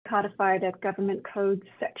codified at Government Code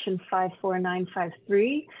Section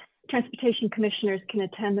 54953. Transportation commissioners can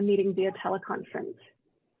attend the meeting via teleconference,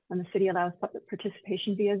 and the city allows public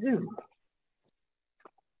participation via Zoom.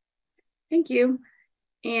 Thank you.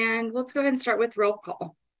 And let's go ahead and start with roll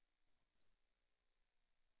call.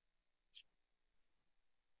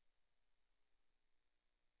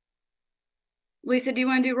 Lisa, do you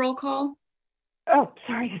want to do roll call? Oh,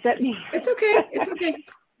 sorry, is that me? It's okay. It's okay.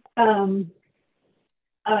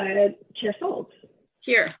 Chair Souls.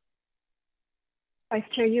 Here. Vice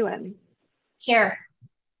Chair Ewan. Here.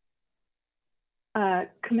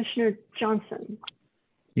 Commissioner Johnson.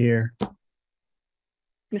 Here.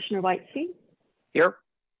 Commissioner Whitesey. Here.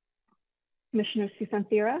 Commissioner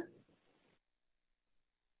Susanthira.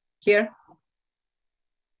 Here.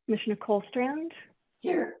 Commissioner Colstrand.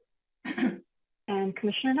 Here. And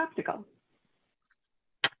Commissioner Noctigal.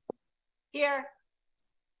 Here.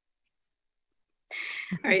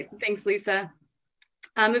 All right, thanks, Lisa.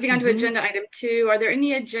 Moving on to agenda item 2, are there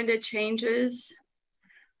any agenda changes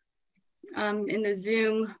in the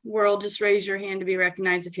Zoom world? Just raise your hand to be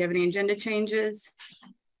recognized if you have any agenda changes.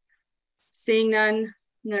 Seeing none,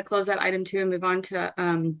 I'm going to close out item 2 and move on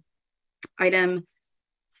to item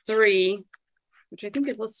 3, which I think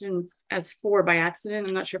is listed as 4 by accident.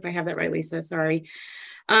 I'm not sure if I have that right, Lisa, sorry.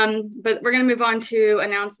 But we're going to move on to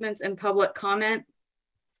announcements and public comment.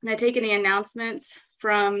 Can I take any announcements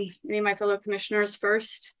from any of my fellow commissioners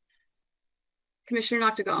first? Commissioner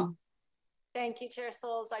Noctigal. Thank you, Chair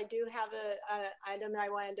Souls. I do have an item I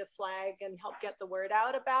wanted to flag and help get the word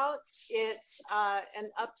out about. It's an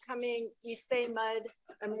upcoming East Bay Mud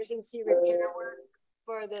emergency repair work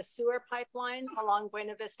for the sewer pipeline along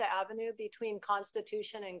Buena Vista Avenue between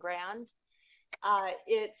Constitution and Grand.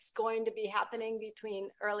 It's going to be happening between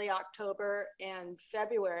early October and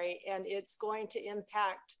February, and it's going to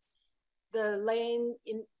impact the lane.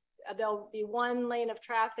 There'll be one lane of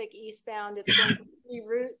traffic eastbound. It's going to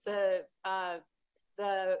reroute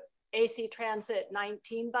the AC Transit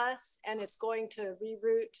 19 bus, and it's going to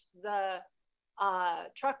reroute the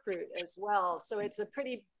truck route as well. So it's a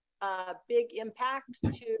pretty big impact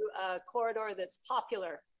to a corridor that's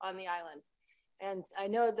popular on the island. And I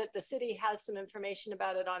know that the city has some information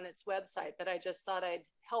about it on its website, but I just thought I'd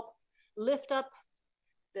help lift up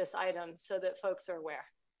this item so that folks are aware.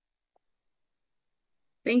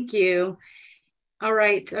 Thank you. All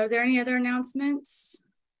right, are there any other announcements?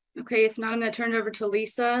 Okay, if not, I'm going to turn it over to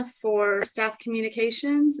Lisa for staff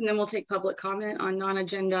communications, and then we'll take public comment on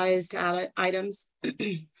non-agendized items. Go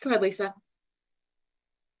ahead, Lisa.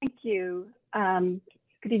 Thank you.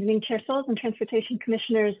 Good evening, Chair Souls and Transportation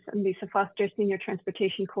Commissioners. I'm Lisa Foster, Senior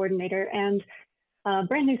Transportation Coordinator and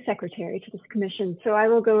brand new Secretary to this Commission. So I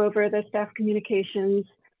will go over the staff communications.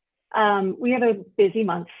 We have a busy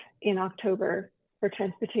month in October for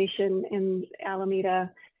transportation in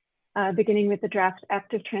Alameda, beginning with the draft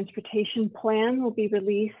Active Transportation Plan will be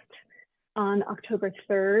released on October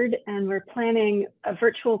 3rd, and we're planning a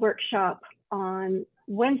virtual workshop on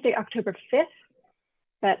Wednesday, October 5th.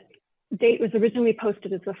 That date was originally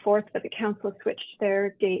posted as the 4th, but the council switched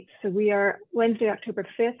their dates. So we are Wednesday, October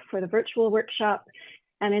 5th for the virtual workshop,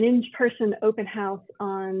 and an in-person open house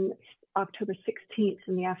on October 16th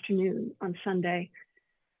in the afternoon on Sunday.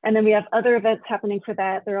 And then we have other events happening for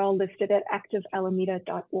that. They're all listed at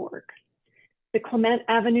activealameda.org. The Clement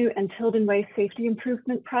Avenue and Tilden Way Safety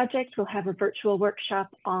Improvement Project will have a virtual workshop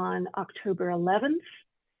on October 11th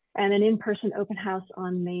and an in-person open house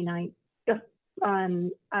on May 9th.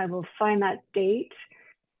 I will find that date.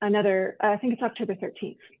 I think it's October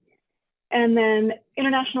 13th. And then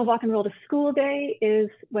International Walk and Roll to School Day is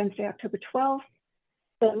Wednesday, October 12th.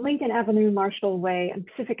 The Lincoln Avenue, Marshall Way, and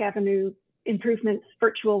Pacific Avenue Improvements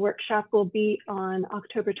virtual workshop will be on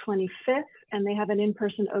October 25th, and they have an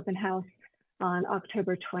in-person open house on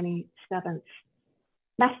October 27th.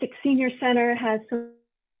 Mastic Senior Center has some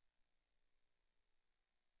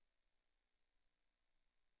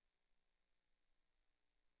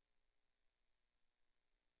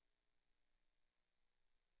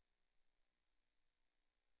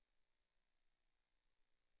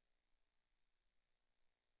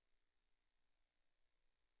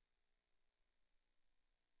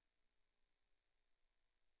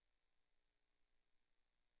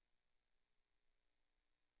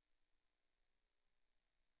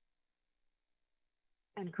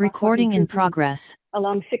recording in progress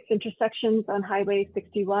along 6 intersections on Highway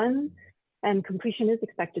 61, and completion is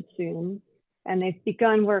expected soon. And they've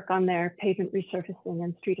begun work on their pavement resurfacing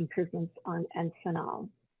and street improvements on Encinal.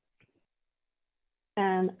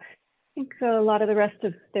 And I think a lot of the rest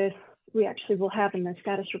of this we actually will have in the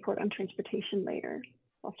status report on transportation later.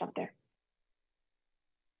 I'll stop there.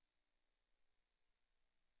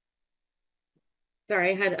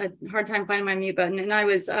 Sorry, I had a hard time finding my mute button. And I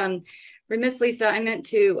was remiss, Lisa, I meant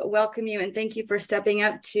to welcome you and thank you for stepping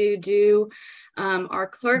up to do our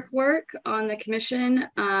clerk work on the commission.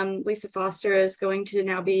 Lisa Foster is going to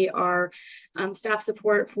now be our staff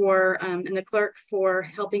support for and the clerk for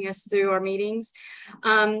helping us through our meetings.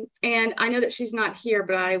 And I know that she's not here,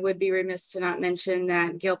 but I would be remiss to not mention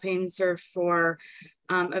that Gail Payne served for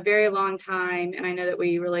a very long time. And I know that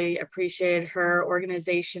we really appreciate her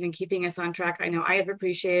organization and keeping us on track. I know I have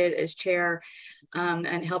appreciated as chair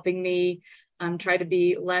and helping me try to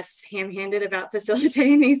be less ham-handed about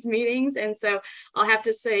facilitating these meetings. And so I'll have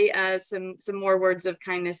to say some more words of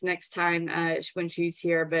kindness next time when she's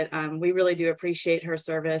here, but we really do appreciate her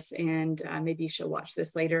service, and maybe she'll watch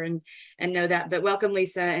this later and know that. But welcome,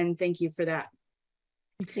 Lisa, and thank you for that.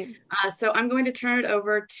 Thank you. So I'm going to turn it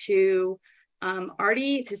over to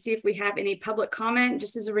Artie to see if we have any public comment.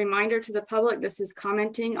 Just as a reminder to the public, this is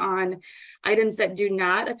commenting on items that do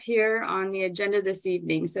not appear on the agenda this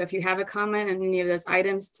evening. So if you have a comment on any of those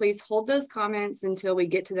items, please hold those comments until we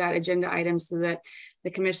get to that agenda item so that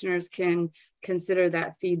the commissioners can consider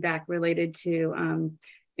that feedback related to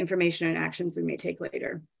information and actions we may take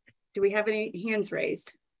later. Do we have any hands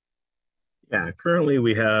raised? Yeah, currently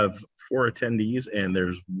we have 4 attendees and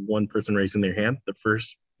there's 1 person raising their hand. The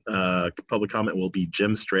first public comment will be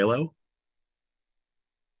Jim Strelo.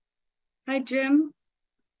 Hi, Jim.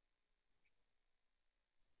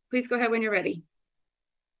 Please go ahead when you're ready.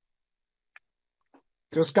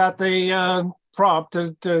 Just got the prompt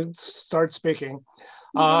to start speaking.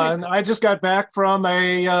 And I just got back from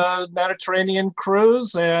a Mediterranean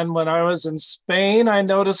cruise, and when I was in Spain, I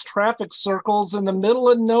noticed traffic circles in the middle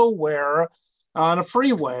of nowhere on a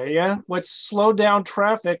freeway, which slowed down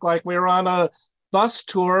traffic like we were on a bus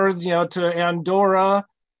tour, to Andorra.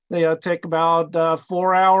 They take about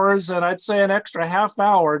 4 hours, and I'd say an extra half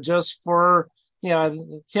hour just for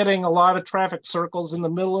hitting a lot of traffic circles in the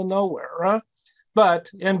middle of nowhere.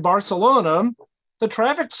 But in Barcelona, the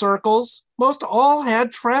traffic circles most all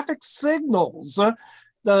had traffic signals.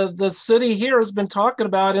 The city here has been talking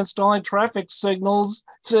about installing traffic circles,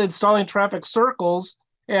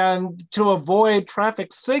 and to avoid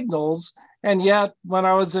traffic signals. And yet, when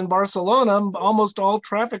I was in Barcelona, almost all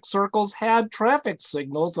traffic circles had traffic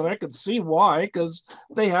signals, and I could see why, because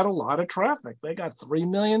they had a lot of traffic. They got 3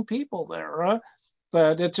 million people there.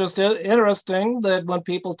 But it's just interesting that when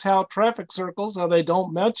people tout traffic circles, they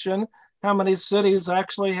don't mention how many cities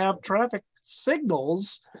actually have traffic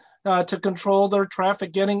signals to control their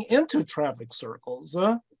traffic getting into traffic circles.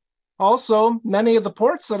 Also, many of the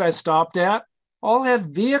ports that I stopped at all had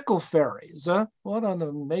vehicle ferries. What an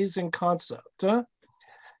amazing concept.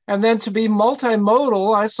 And then to be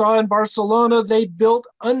multimodal, I saw in Barcelona, they built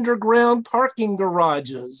underground parking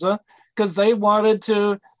garages because they wanted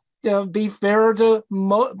to be fair to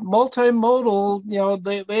multimodal.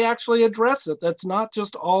 They actually address it. That's not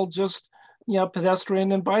just all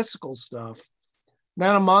pedestrian and bicycle stuff.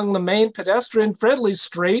 Then among the main pedestrian friendly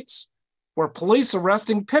streets were police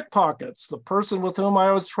arresting pickpockets. The person with whom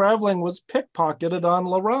I was traveling was pickpocketed on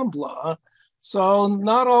La Rambla. So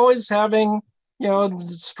not always having,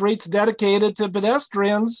 streets dedicated to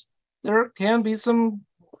pedestrians, there can be some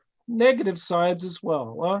negative sides as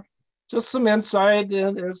well. Just some insight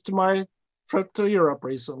as to my trip to Europe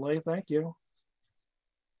recently. Thank you.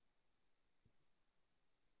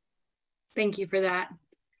 Thank you for that.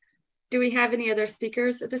 Do we have any other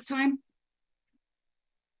speakers at this time?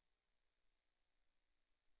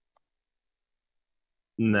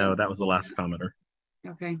 No, that was the last commenter.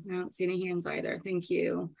 Okay, I don't see any hands either. Thank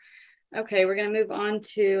you. Okay, we're going to move on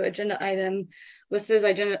to agenda item listed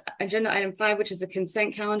as agenda item 5, which is the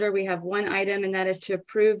consent calendar. We have 1 item, and that is to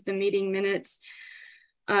approve the meeting minutes.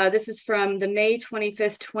 This is from the May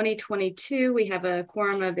 25th, 2022. We have a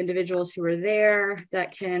quorum of individuals who were there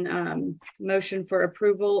that can motion for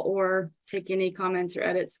approval or take any comments or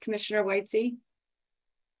edits. Commissioner Whitesey.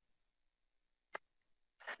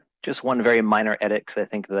 Just one very minor edit, because I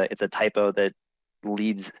think that it's a typo that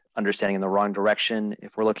leads understanding in the wrong direction.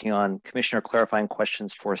 If we're looking on Commissioner clarifying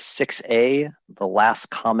questions for 6A, the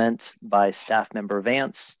last comment by Staff Member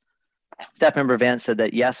Vance. Staff Member Vance said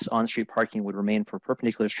that yes, on-street parking would remain for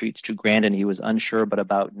perpendicular streets to Grand, and he was unsure, but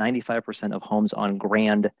about 95% of homes on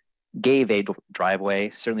Grand gave a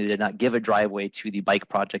driveway. Certainly did not give a driveway to the bike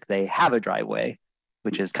project. They have a driveway,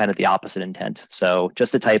 which is kind of the opposite intent. So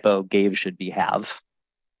just a typo, gave should be have.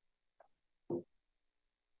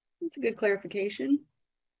 That's a good clarification.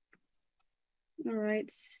 All right,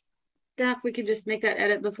 staff, we could just make that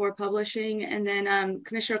edit before publishing. And then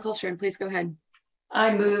Commissioner Colstrom, please go ahead.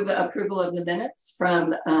 I move approval of the minutes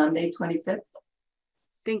from May 25th.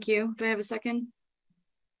 Thank you. Do I have a second?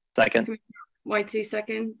 Second. Whitesey,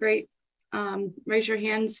 second. Great. Raise your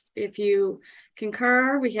hands if you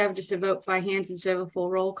concur. We have just a vote by hands instead of a full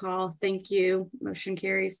roll call. Thank you. Motion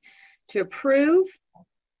carries to approve.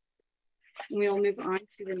 We'll move on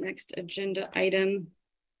to the next agenda item,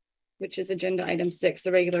 which is agenda item 6,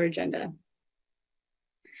 the regular agenda.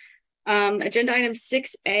 Agenda item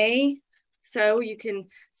 6A. So you can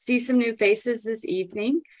see some new faces this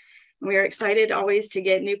evening. We are excited always to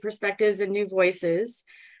get new perspectives and new voices.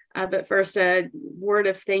 But first, a word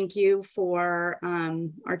of thank you for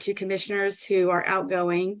our 2 commissioners who are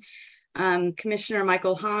outgoing. Commissioner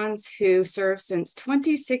Michael Hans, who served since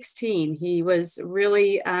 2016. He was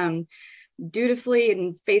really dutifully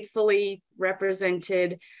and faithfully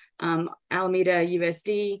represented Alameda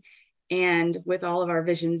USD, and with all of our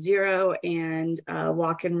Vision Zero and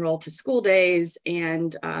walk and roll to school days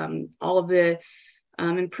and all of the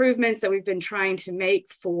improvements that we've been trying to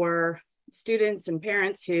make for students and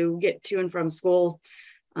parents who get to and from school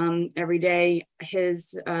every day.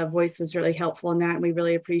 His voice was really helpful in that, and we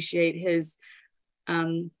really appreciate his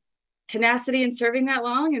tenacity in serving that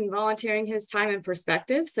long and volunteering his time and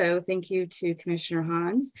perspective. So thank you to Commissioner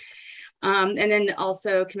Hans. And then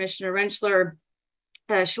also Commissioner Rentschler,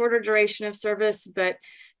 a shorter duration of service, but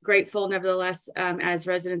grateful nevertheless as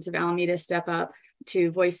residents of Alameda step up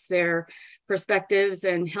to voice their perspectives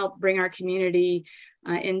and help bring our community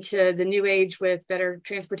into the new age with better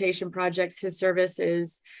transportation projects. His service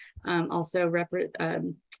is also,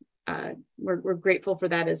 we're grateful for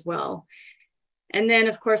that as well. And then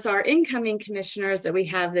of course, our incoming commissioners that we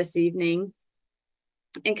have this evening,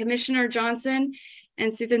 and Commissioner Johnson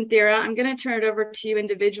and Suthan Thera, I'm going to turn it over to you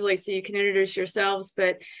individually so you can introduce yourselves,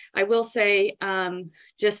 but I will say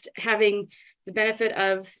just having the benefit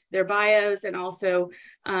of their bios and also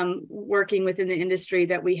working within the industry,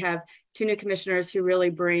 that we have 2 new commissioners who really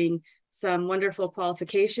bring some wonderful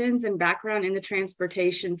qualifications and background in the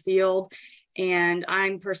transportation field. And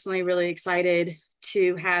I'm personally really excited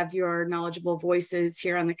to have your knowledgeable voices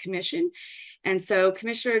here on the commission. And so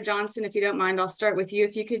Commissioner Johnson, if you don't mind, I'll start with you.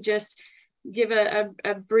 If you could just give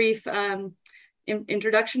a brief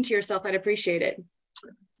introduction to yourself, I'd appreciate it.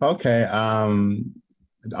 Okay.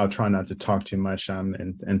 I'll try not to talk too much.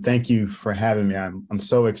 And thank you for having me. I'm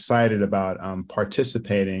so excited about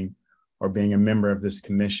participating or being a member of this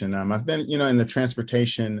commission. I've been, in the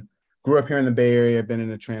transportation, grew up here in the Bay Area. I've been in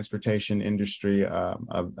the transportation industry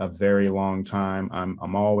a very long time.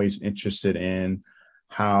 I'm always interested in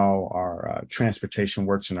how our transportation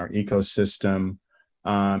works in our ecosystem.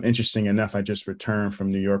 Interesting enough, I just returned from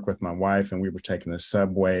New York with my wife, and we were taking the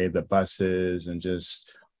subway, the buses, and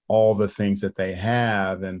just all the things that they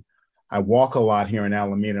have. And I walk a lot here in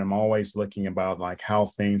Alameda. I'm always looking about like how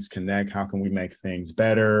things connect, how can we make things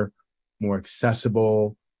better, more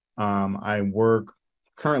accessible. I work,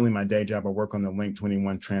 currently my day job, I work on the Link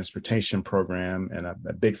 21 transportation program. And a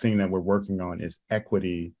big thing that we're working on is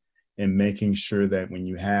equity, and making sure that when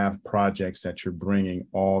you have projects that you're bringing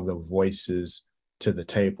all the voices to the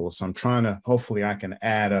table. So I'm trying to, hopefully I can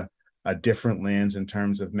add a different lens in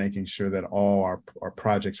terms of making sure that all our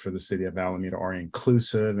projects for the city of Alameda are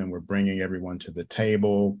inclusive and we're bringing everyone to the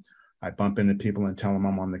table. I bump into people and tell them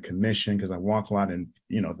I'm on the commission because I walk a lot, and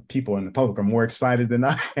the people in the public are more excited than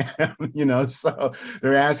I am, so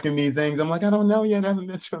they're asking me things. I'm like, I don't know yet, I haven't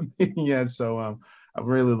been to a meeting yet. So I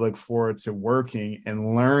really look forward to working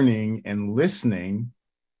and learning and listening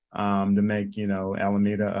to make,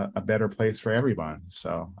 Alameda a better place for everyone.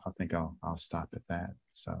 So I think I'll stop at that.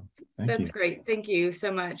 So thank you. That's great. Thank you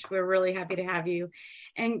so much. We're really happy to have you.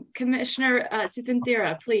 And Commissioner Suthan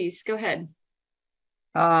Thera, please go ahead.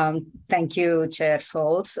 Thank you, Chair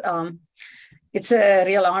Souls. It's a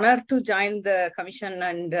real honor to join the commission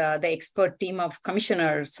and the expert team of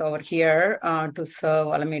commissioners over here to serve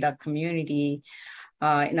Alameda community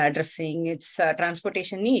in addressing its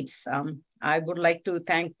transportation needs. I would like to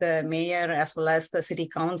thank the mayor as well as the city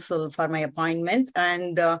council for my appointment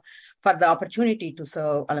and for the opportunity to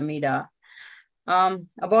serve Alameda.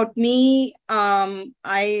 About me,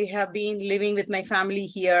 I have been living with my family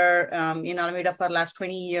here in Alameda for the last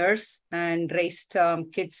 20 years and raised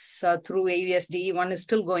kids through AUSD. One is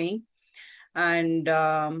still going, and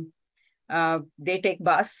they take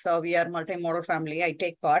bus. So we are multimodal family. I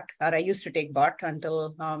take BOT, or I used to take BOT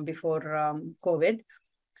until before COVID.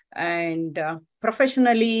 And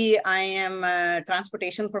professionally, I am a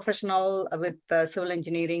transportation professional with civil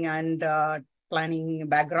engineering and planning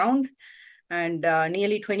background. And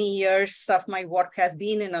nearly 20 years of my work has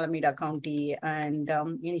been in Alameda County, and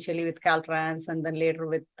initially with Caltrans, and then later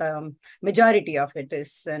with majority of it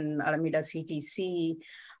is in Alameda CTC,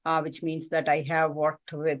 which means that I have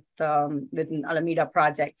worked with Alameda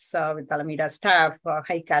projects, with Alameda staff,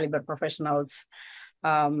 high caliber professionals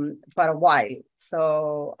for a while.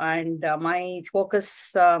 So, and my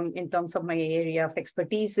focus in terms of my area of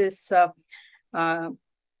expertise is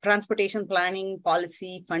transportation planning,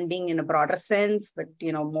 policy, funding in a broader sense, but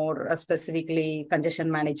more specifically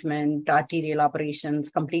congestion management, arterial operations,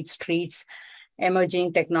 complete streets,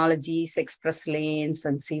 emerging technologies, express lanes,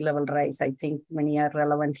 and sea level rise. I think many are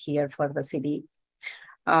relevant here for the city.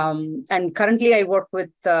 And currently I work for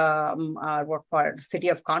the City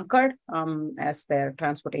of Concord as their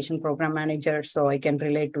transportation program manager. So I can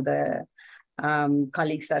relate to the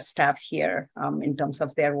colleagues or staff here in terms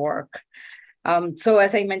of their work. So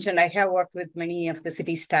as I mentioned, I have worked with many of the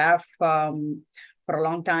city staff for a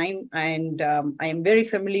long time, and I am very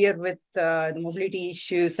familiar with the mobility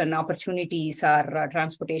issues and opportunities our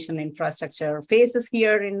transportation infrastructure faces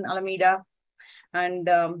here in Alameda. And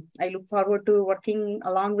I look forward to working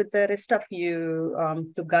along with the rest of you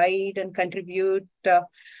to guide and contribute for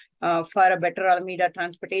a better Alameda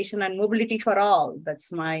transportation and mobility for all.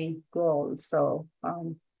 That's my goal. So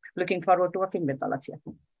looking forward to working with all of you.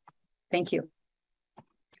 Thank you.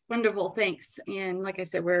 Wonderful, thanks. And like I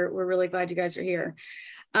said, we're really glad you guys are here.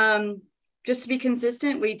 Just to be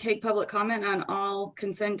consistent, we take public comment on all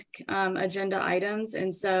consent agenda items.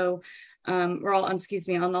 And so on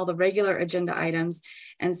all the regular agenda items.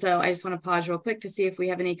 And so I just want to pause real quick to see if we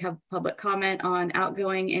have any public comment on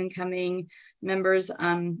outgoing, incoming members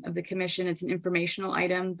of the commission. It's an informational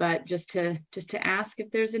item, but just to ask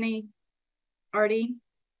if there's any. Artie?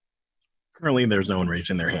 Currently, there's no one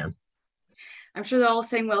raising their hand. I'm sure they're all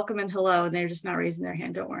saying welcome and hello, and they're just not raising their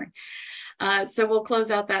hand, don't worry. So we'll close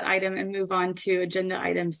out that item and move on to agenda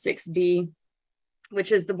item 6B,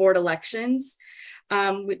 which is the board elections.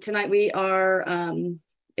 Tonight we are,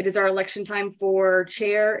 it is our election time for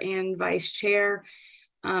chair and vice chair.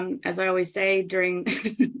 As I always say during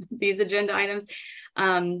these agenda items,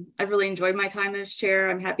 I've really enjoyed my time as chair.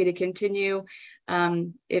 I'm happy to continue.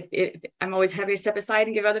 I'm always happy to step aside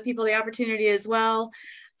and give other people the opportunity as well.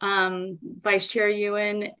 Vice Chair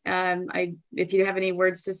Ewan, if you have any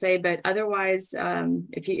words to say, but otherwise,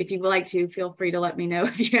 if you would like to, feel free to let me know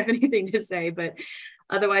if you have anything to say, but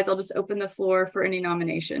otherwise I'll just open the floor for any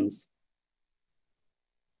nominations.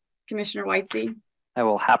 Commissioner Whitesey. I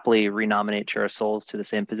will happily renominate Chair Souls to the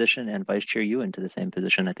same position and Vice Chair Ewan to the same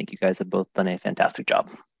position. I think you guys have both done a fantastic job.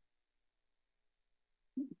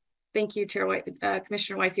 Thank you, Chair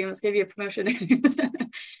Commissioner Whitesey. Let's give you a promotion.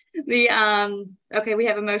 Okay, we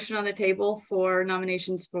have a motion on the table for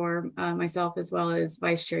nominations for myself as well as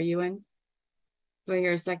Vice Chair Ewan. Do I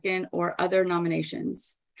hear a second or other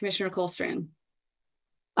nominations? Commissioner Colstrand.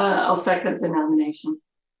 I'll second the nomination.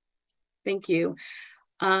 Thank you.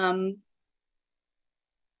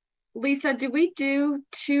 Lisa, do we do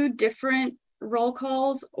two different roll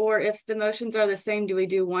calls, or if the motions are the same, do we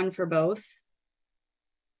do one for both?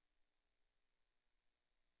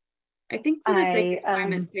 I think for the sake of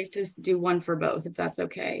time, it's safe to do one for both, if that's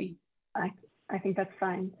okay. I think that's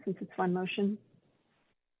fine, since it's one motion.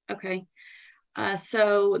 Okay.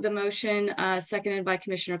 So the motion seconded by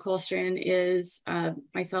Commissioner Colstrand is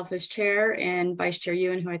myself as chair and Vice Chair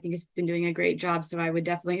Ewan, who I think has been doing a great job. So I would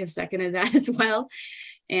definitely have seconded that as well.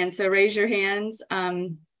 And so raise your hands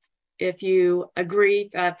if you agree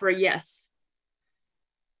for a yes.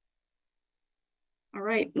 All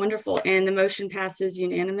right, wonderful. And the motion passes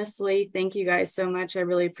unanimously. Thank you guys so much. I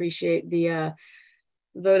really appreciate the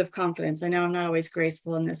vote of confidence. I know I'm not always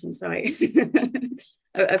graceful in this, and so I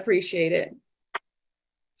appreciate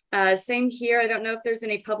it. Same here. I don't know if there's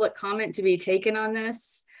any public comment to be taken on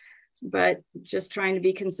this, but just trying to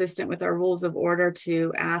be consistent with our rules of order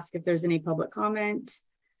to ask if there's any public comment.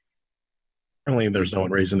 Currently, there's no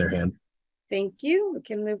one raising their hand. Thank you. We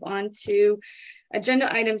can move on to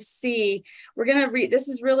agenda item C. We're going to read, this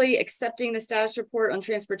is really accepting the status report on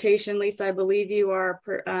transportation. Lisa, I believe you are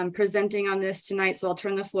presenting on this tonight, so I'll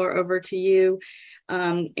turn the floor over to you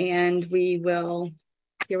and we will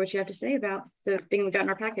hear what you have to say about the thing we got in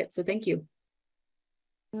our packet. So thank you.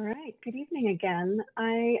 All right, good evening again.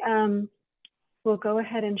 I will go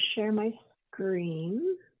ahead and share my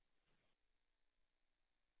screen.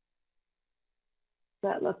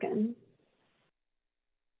 How's that looking?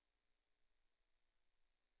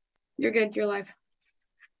 You're good, you're live.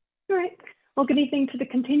 All right. Well, good evening to the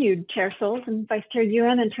continued Chair Souls and Vice Chair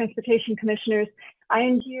Ewan and Transportation Commissioners. I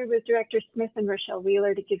am here with Director Smith and Rochelle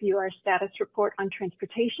Wheeler to give you our status report on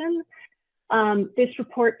transportation. This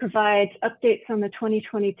report provides updates on the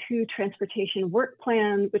 2022 Transportation Work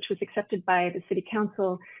Plan, which was accepted by the City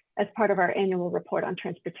Council as part of our annual report on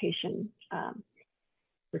transportation.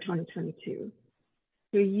 for 2022.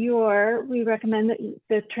 So we recommend that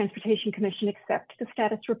the Transportation Commission accept the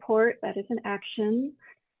status report. That is an action.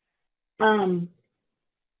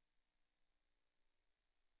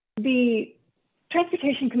 The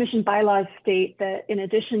Transportation Commission bylaws state that in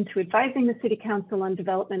addition to advising the City Council on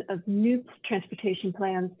development of new transportation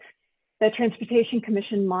plans, the Transportation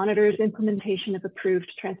Commission monitors implementation of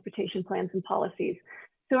approved transportation plans and policies.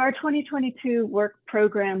 So our 2022 work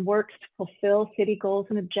program works to fulfill city goals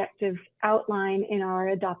and objectives outlined in our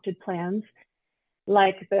adopted plans,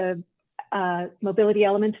 like the mobility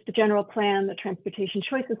element of the general plan, the Transportation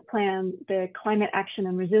Choices Plan, the Climate Action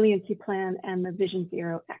and Resiliency Plan, and the Vision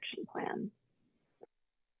Zero Action Plan.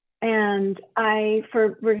 And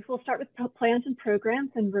we'll start with plans and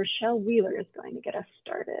programs, and Rochelle Wheeler is going to get us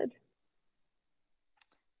started.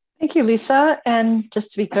 Thank you, Lisa. And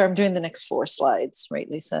just to be clear, I'm doing the next 4 slides, right,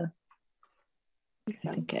 Lisa? I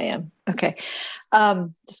think I am. Okay.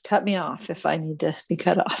 Just cut me off if I need to be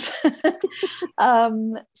cut off.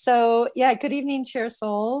 So yeah, good evening, Chair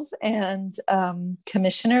Souls and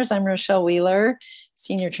commissioners. I'm Rochelle Wheeler,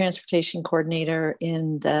 Senior Transportation Coordinator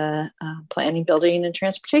in the Planning, Building, and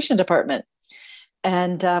Transportation Department.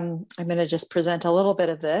 And I'm going to just present a little bit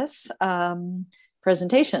of this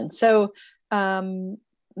presentation. So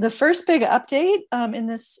the first big update in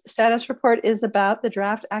this status report is about the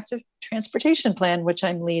draft active transportation plan, which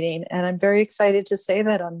I'm leading. And I'm very excited to say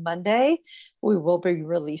that on Monday, we will be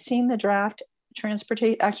releasing the draft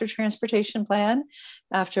active transportation plan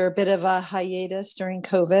after a bit of a hiatus during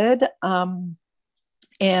COVID.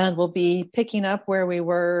 And we'll be picking up where we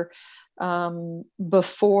were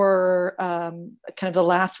before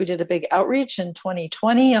we did a big outreach in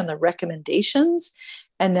 2020 on the recommendations.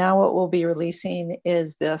 And now what we'll be releasing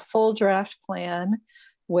is the full draft plan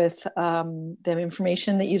with the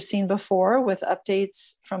information that you've seen before, with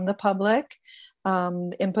updates from the public,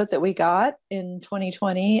 input that we got in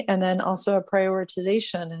 2020, and then also a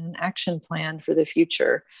prioritization and an action plan for the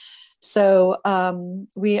future. So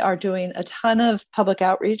we are doing a ton of public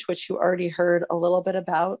outreach, which you already heard a little bit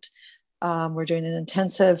about. We're doing an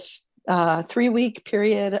intensive 3-week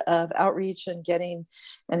period of outreach and getting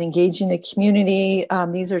and engaging the community.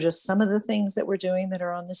 These are just some of the things that we're doing that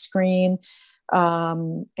are on the screen.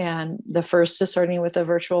 And the first is starting with a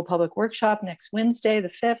virtual public workshop next Wednesday, the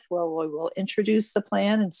 5th, where we will introduce the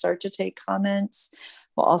plan and start to take comments.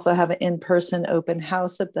 We'll also have an in-person open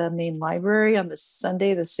house at the main library on the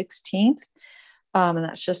Sunday, the 16th. And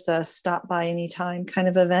that's just a stop by anytime kind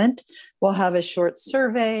of event. We'll have a short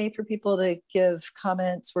survey for people to give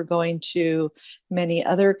comments. We're going to many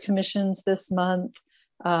other commissions this month.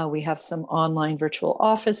 We have some online virtual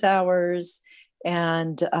office hours,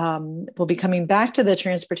 and we'll be coming back to the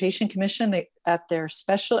Transportation Commission at your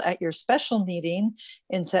special meeting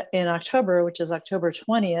in October, which is October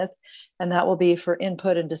 20th. And that will be for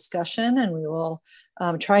input and discussion. And we will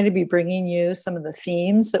try to be bringing you some of the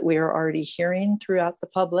themes that we are already hearing throughout the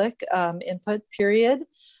public input period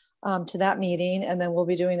to that meeting. And then we'll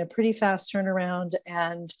be doing a pretty fast turnaround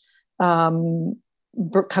and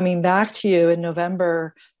coming back to you in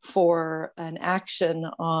November for an action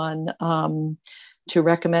on to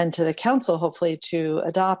recommend to the council, hopefully, to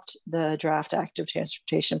adopt the draft active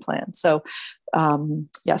transportation plan. So so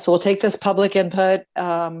we'll take this public input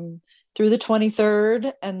through the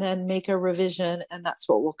 23rd and then make a revision, and that's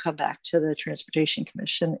what will come back to the Transportation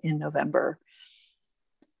Commission in November.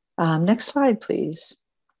 Next slide, please.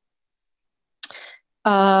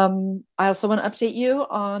 I also want to update you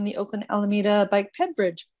on the Oakland Alameda Bike Ped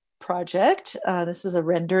Bridge project. This is a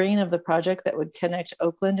rendering of the project that would connect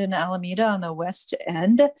Oakland and Alameda on the west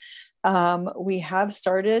end. We have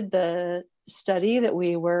started the study that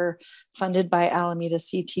we were funded by Alameda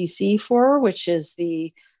CTC for, which is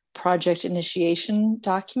the project initiation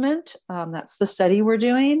document. That's the study we're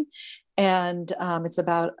doing. And it's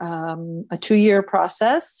about a 2-year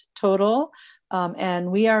process total.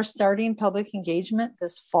 And we are starting public engagement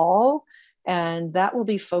this fall. And that will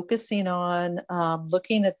be focusing on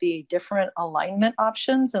looking at the different alignment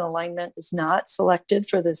options. And alignment is not selected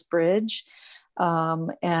for this bridge.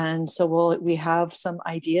 And so we have some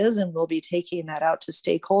ideas, and we'll be taking that out to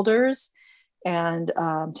stakeholders and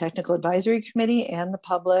technical advisory committee and the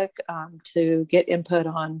public to get input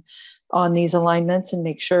on these alignments and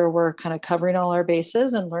make sure we're kind of covering all our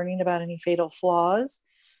bases and learning about any fatal flaws.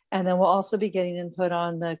 And then we'll also be getting input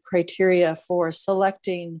on the criteria for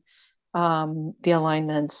selecting the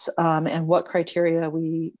alignments and what criteria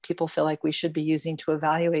people feel like we should be using to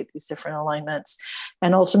evaluate these different alignments.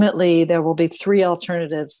 And ultimately, there will be 3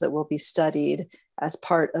 alternatives that will be studied as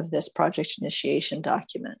part of this project initiation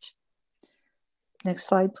document. Next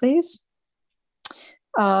slide, please.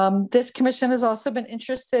 This commission has also been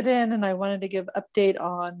interested in, and I wanted to give update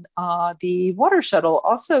on the water shuttle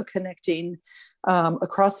also connecting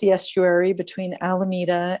across the estuary between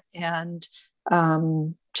Alameda and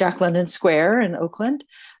Jack London Square in Oakland.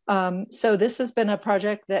 So this has been a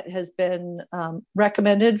project that has been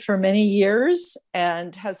recommended for many years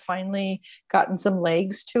and has finally gotten some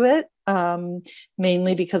legs to it,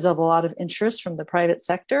 mainly because of a lot of interest from the private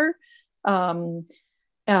sector.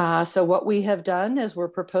 So what we have done is we're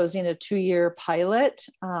proposing a 2-year pilot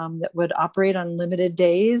that would operate on limited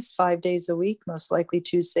days, 5 days a week, most likely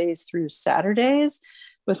Tuesdays through Saturdays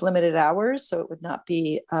with limited hours. So it would not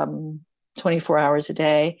be 24 hours a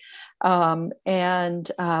day.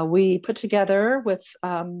 And we put together with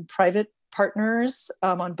private partners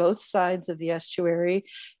on both sides of the estuary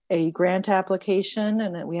a grant application,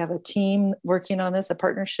 and we have a team working on this, a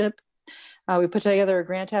partnership. We put together a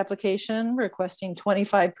grant application requesting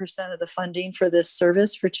 25% of the funding for this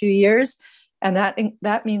service for 2 years. And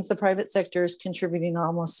that means the private sector is contributing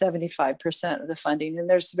almost 75% of the funding. And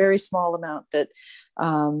there's a very small amount that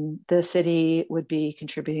the city would be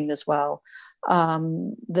contributing as well.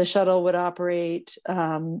 The shuttle would operate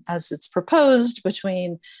as it's proposed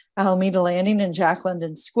between Alameda Landing and Jack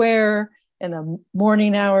London Square in the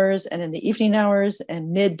morning hours, and in the evening hours,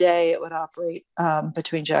 and midday it would operate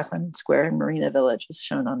between Jack London Square and Marina Village, as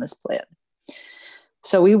shown on this plan.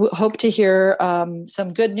 So we hope to hear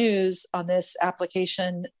some good news on this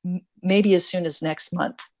application, maybe as soon as next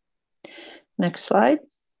month. Next slide.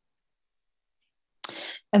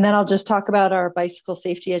 And then I'll just talk about our bicycle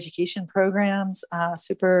safety education programs.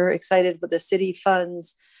 Super excited with the city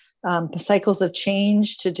funds the cycles of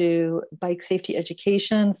change to do bike safety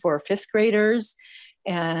education for 5th graders.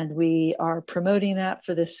 And we are promoting that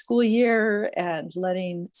for this school year and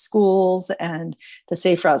letting schools and the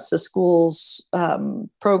Safe Routes to Schools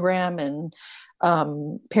program and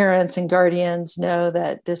parents and guardians know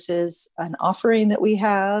that this is an offering that we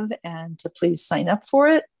have and to please sign up for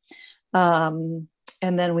it. And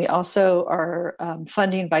then we also are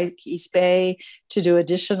funding Bike East Bay to do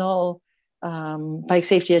additional bike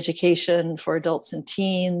safety education for adults and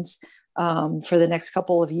teens for the next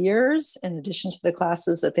couple of years, in addition to the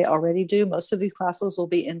classes that they already do. Most of these classes will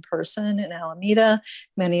be in person in Alameda.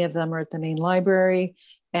 Many of them are at the main library.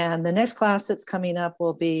 And the next class that's coming up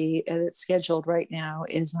will be, it's scheduled right now,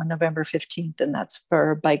 is on November 15th, and that's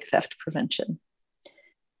for bike theft prevention.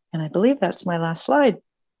 And I believe that's my last slide.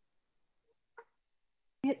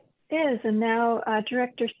 It is, and now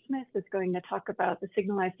Director Smith is going to talk about the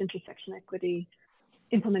signalized intersection equity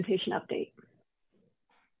implementation update.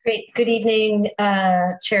 Great. Good evening,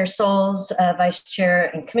 Chair Souls, Vice Chair,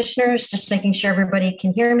 and Commissioners. Just making sure everybody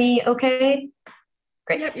can hear me okay?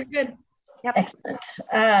 Great. Yep, you're good. Yep.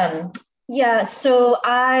 Excellent. Yeah, so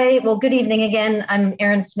well, good evening again. I'm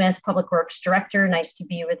Erin Smith, Public Works Director. Nice to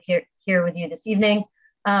be here with you this evening.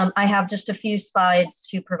 I have just a few slides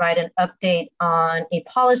to provide an update on a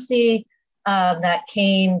policy that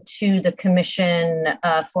came to the Commission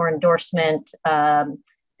for endorsement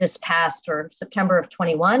this past September of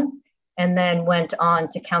 21, and then went on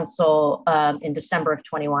to Council in December of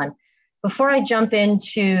 21. Before I jump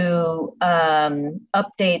into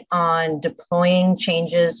update on deploying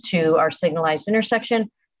changes to our signalized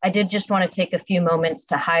intersection, I did just want to take a few moments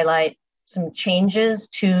to highlight some changes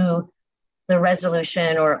to the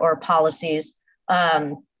resolution or policies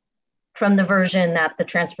from the version that the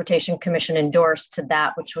Transportation Commission endorsed to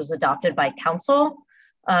that which was adopted by Council.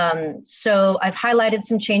 So I've highlighted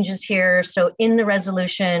some changes here. So in the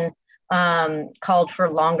resolution called for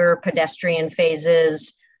longer pedestrian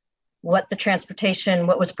phases. What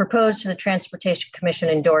was proposed to the Transportation Commission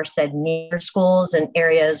endorsed said near schools and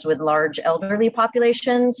areas with large elderly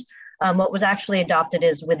populations. What was actually adopted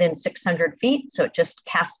is within 600 feet. So it just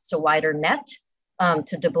casts a wider net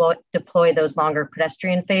to deploy those longer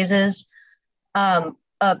pedestrian phases. A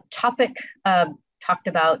topic talked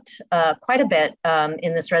about quite a bit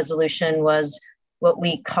in this resolution was what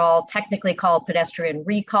we technically call pedestrian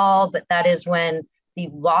recall, but that is when the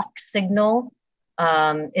walk signal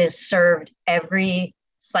is served every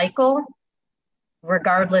cycle,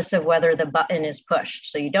 regardless of whether the button is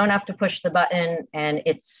pushed. So you don't have to push the button and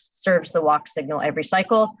it serves the walk signal every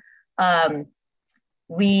cycle.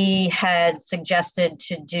 We had suggested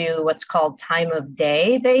to do what's called time of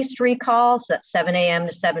day based recall. So that's 7 a.m.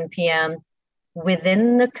 to 7 p.m.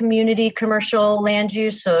 within the community commercial land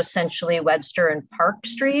use. So essentially Webster and Park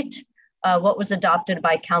Street. What was adopted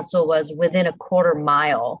by Council was within a quarter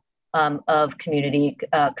mile of community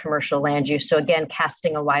commercial land use. So again,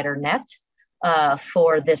 casting a wider net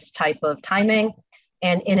for this type of timing.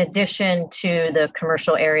 And in addition to the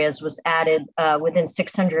commercial areas was added within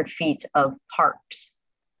 600 feet of parks.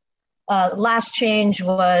 Last change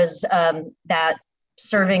was that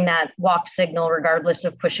serving that walk signal regardless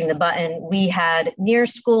of pushing the button. We had near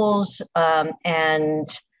schools and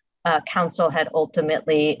council had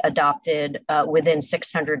ultimately adopted within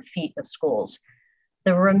 600 feet of schools.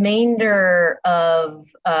 The remainder of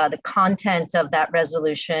the content of that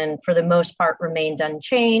resolution, for the most part, remained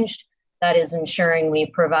unchanged. That is ensuring we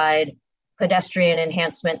provide pedestrian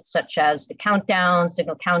enhancements such as the countdown,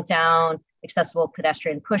 signal countdown, accessible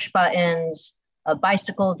pedestrian push buttons,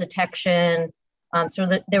 bicycle detection.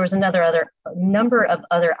 There was a number of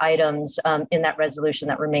other items in that resolution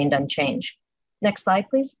that remained unchanged. Next slide,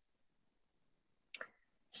 please.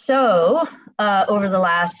 So over the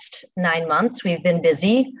last 9 months, we've been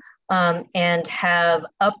busy and have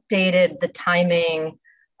updated the timing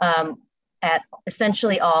at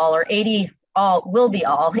essentially all, or 84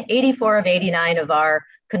 of 89 of our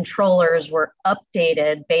controllers were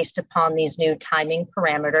updated based upon these new timing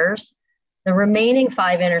parameters. The remaining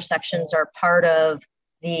 5 intersections are part of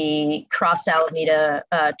the Cross Alameda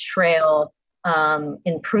Trail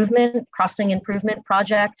crossing improvement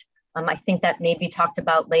project. I think that may be talked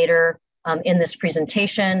about later in this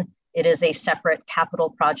presentation. It is a separate capital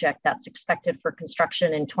project that's expected for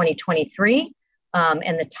construction in 2023.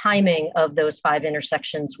 And the timing of those 5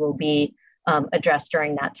 intersections will be addressed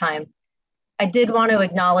during that time. I did want to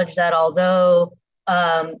acknowledge that although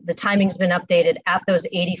the timing's been updated at those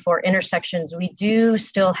 84 intersections, we do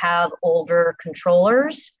still have older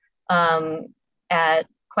controllers at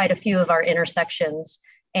quite a few of our intersections,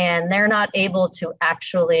 and they're not able to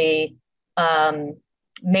actually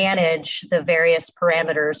manage the various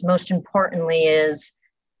parameters. Most importantly is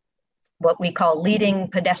what we call leading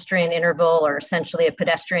pedestrian interval, or essentially a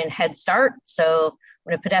pedestrian head start. So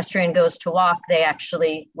when a pedestrian goes to walk, they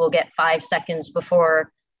actually will get 5 seconds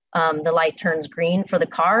before the light turns green for the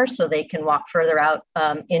car, so they can walk further out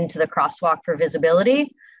into the crosswalk for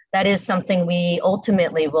visibility. That is something we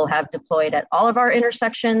ultimately will have deployed at all of our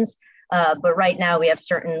intersections, but right now we have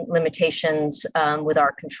certain limitations with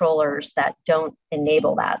our controllers that don't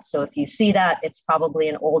enable that. So if you see that, it's probably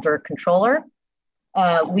an older controller.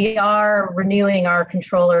 We are renewing our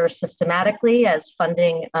controllers systematically as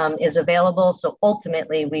funding is available. So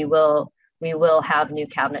ultimately we will have new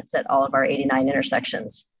cabinets at all of our 89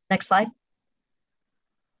 intersections. Next slide.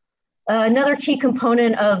 Another key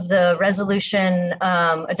component of the resolution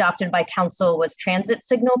adopted by council was transit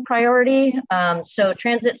signal priority. So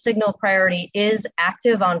transit signal priority is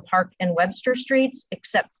active on Park and Webster Streets,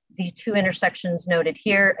 except the 2 intersections noted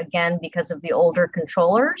here, again, because of the older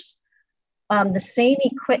controllers. The same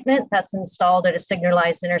equipment that's installed at a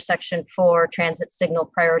signalized intersection for transit signal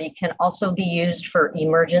priority can also be used for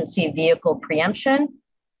emergency vehicle preemption,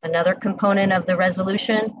 another component of the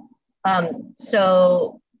resolution. On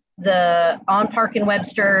Park and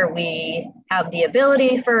Webster, we have the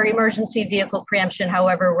ability for emergency vehicle preemption.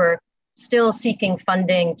 However, we're still seeking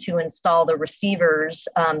funding to install the receivers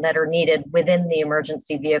that are needed within the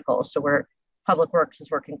emergency vehicle. So Public Works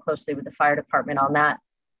is working closely with the fire department on that.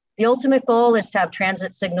 The ultimate goal is to have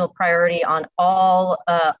transit signal priority on all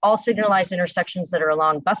signalized intersections that are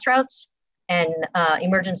along bus routes, and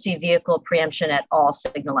emergency vehicle preemption at all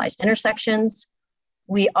signalized intersections.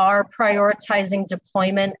 We are prioritizing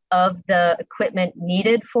deployment of the equipment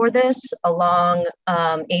needed for this along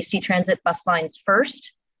AC Transit bus lines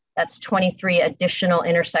first. That's 23 additional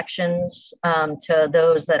intersections to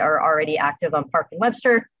those that are already active on Park and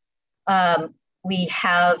Webster. We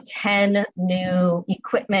have 10 new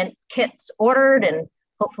equipment kits ordered and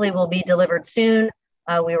hopefully will be delivered soon.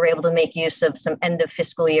 We were able to make use of some end of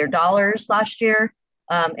fiscal year dollars last year,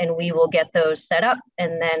 and we will get those set up.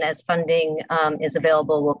 And then as funding is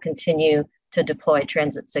available, we'll continue to deploy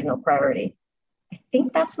transit signal priority. I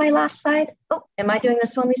think that's my last slide. Oh, am I doing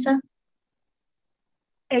this one, Lisa?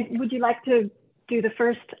 Would you like to do the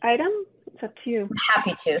first item? It's up to you.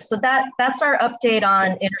 Happy to. So that's our update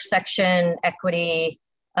on intersection equity,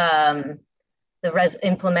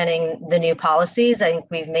 implementing the new policies. I think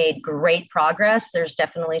we've made great progress. There's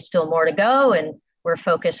definitely still more to go, and we're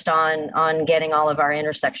focused on getting all of our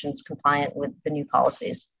intersections compliant with the new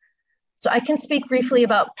policies. So I can speak briefly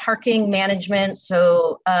about parking management.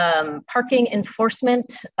 So parking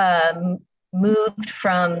enforcement moved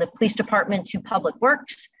from the police department to Public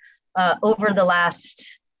Works. Over the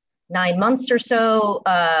last 9 months or so,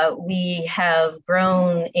 we have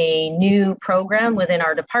grown a new program within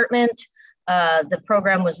our department. The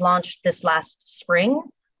program was launched this last spring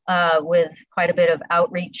with quite a bit of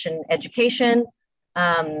outreach and education.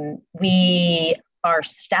 We are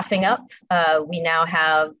staffing up. We now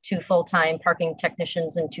have 2 full-time parking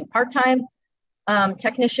technicians and 2 part-time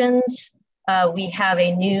technicians. We have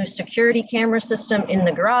a new security camera system in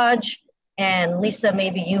the garage. And Lisa,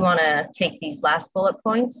 maybe you want to take these last bullet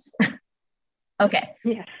points. Okay.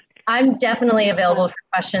 Yes. I'm definitely available for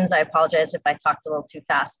questions. I apologize if I talked a little too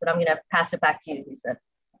fast, but I'm going to pass it back to you, Lisa.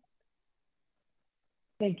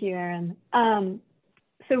 Thank you, Erin.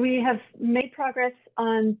 So we have made progress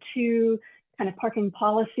on 2 kind of parking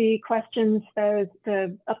policy questions. Those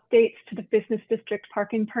the updates to the business district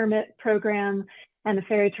parking permit program and the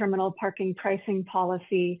ferry terminal parking pricing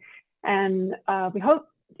policy. And we hope,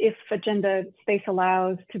 if agenda space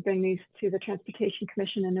allows, to bring these to the Transportation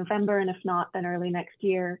Commission in November, and if not, then early next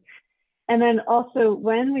year. And then also,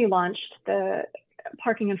 when we launched the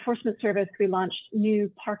parking enforcement service, we launched new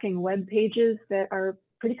parking web pages that are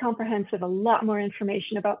pretty comprehensive, a lot more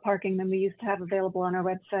information about parking than we used to have available on our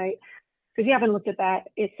website. So if you haven't looked at that,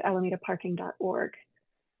 it's alamedaparking.org.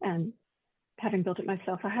 And having built it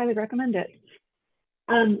myself, I highly recommend it.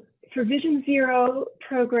 For Vision Zero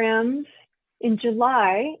programs, in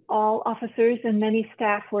July, all officers and many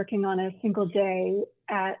staff working on a single day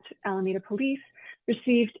at Alameda Police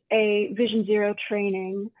received a Vision Zero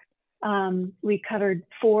training. We covered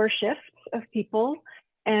 4 shifts of people,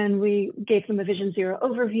 and we gave them a Vision Zero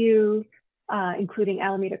overview, including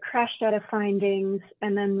Alameda crash data findings,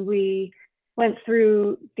 and then we went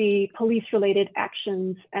through the police-related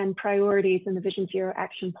actions and priorities in the Vision Zero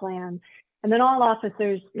action plan. And then all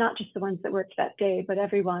officers, not just the ones that worked that day, but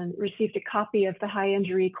everyone, received a copy of the high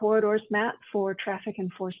injury corridors map for traffic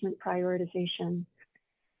enforcement prioritization.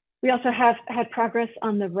 We also have had progress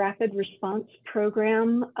on the rapid response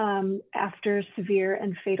program after severe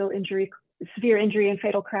injury and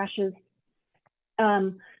fatal crashes.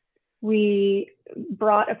 We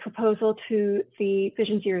brought a proposal to the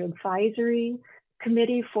Vision Zero Advisory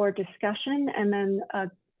Committee for discussion, and then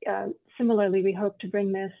similarly, we hope to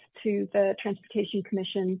bring this to the Transportation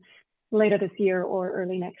Commission later this year or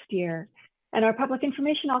early next year. And our public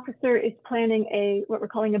information officer is planning what we're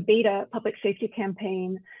calling a beta public safety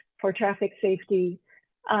campaign for traffic safety,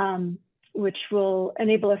 which will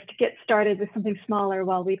enable us to get started with something smaller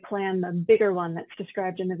while we plan the bigger one that's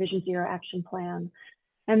described in the Vision Zero action plan.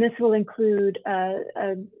 And this will include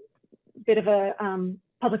a bit of a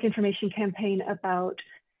public information campaign about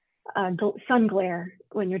sun glare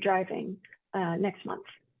when you're driving next month.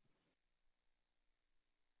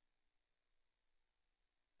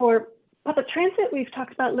 For public transit, we've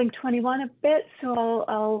talked about Link 21 a bit, so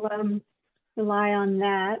I'll rely on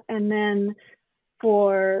that. And then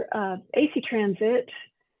for AC Transit,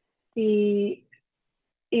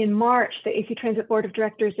 in March, the AC Transit Board of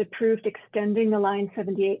Directors approved extending the Line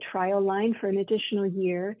 78 trial line for an additional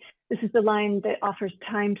year. This is the line that offers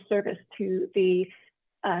timed service to the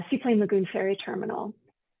Seaplane Lagoon Ferry Terminal.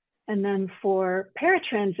 And then for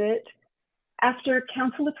paratransit, after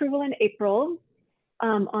council approval in April,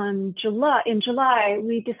 in July,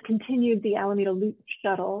 we discontinued the Alameda Loop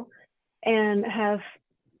Shuttle and have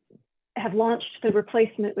launched the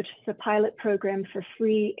replacement, which is a pilot program for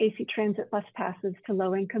free AC Transit bus passes to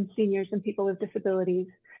low-income seniors and people with disabilities.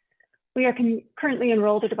 We are currently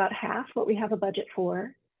enrolled at about half what we have a budget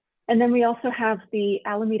for. And then we also have the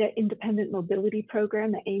Alameda Independent Mobility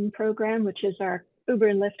Program, the AIM program, which is our Uber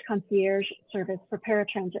and Lyft concierge service for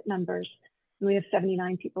paratransit members. And we have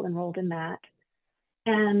 79 people enrolled in that.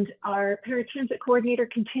 And our paratransit coordinator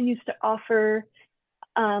continues to offer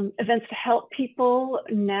events to help people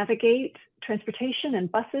navigate transportation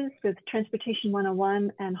and buses with Transportation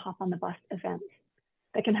 101 and Hop on the Bus events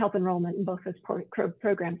that can help enrollment in both those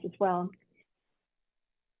programs as well.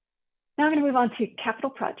 Now I'm going to move on to capital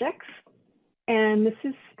projects. And this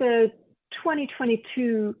is the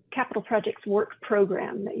 2022 capital projects work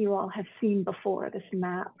program that you all have seen before, this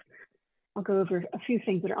map. I'll go over a few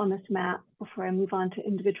things that are on this map before I move on to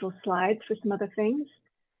individual slides for some other things.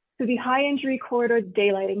 So the high injury corridor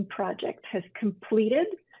daylighting project has completed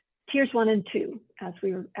tiers 1 and 2 as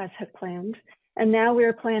had planned. And now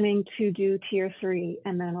we're planning to do tier 3,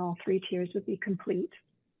 and then all 3 tiers would be complete.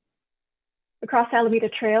 Across Alameda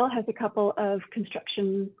Trail has a couple of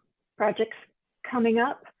construction projects coming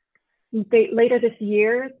up. Later this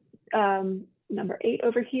year, number 8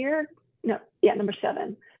 over here, number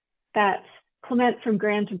 7. That's Clement from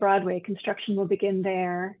Grand to Broadway. Construction will begin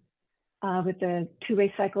there with the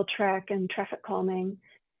 2-way cycle track and traffic calming.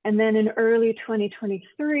 And then in early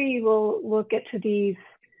 2023, we'll get to these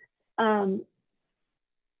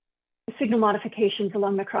signal modifications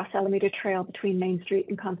along the Cross Alameda Trail between Main Street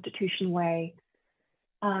and Constitution Way.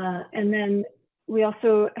 And then we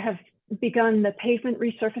also have begun the pavement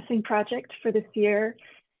resurfacing project for this year,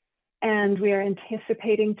 and we are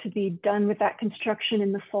anticipating to be done with that construction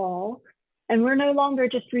in the fall. And we're no longer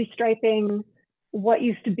just restriping what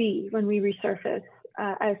used to be when we resurface,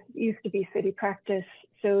 as used to be city practice.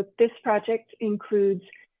 So this project includes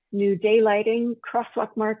new daylighting,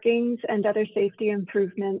 crosswalk markings, and other safety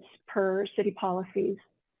improvements per city policies.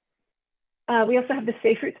 We also have the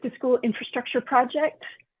Safe Routes to School infrastructure project,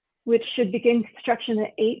 which should begin construction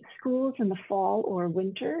at 8 schools in the fall or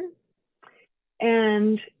winter.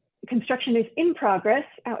 And construction is in progress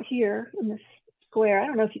out here in this square. I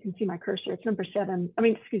don't know if you can see my cursor. It's number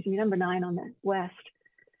 9 on the west,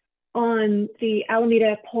 on the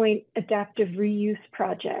Alameda Point Adaptive Reuse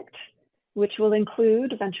Project, which will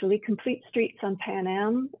include eventually complete streets on Pan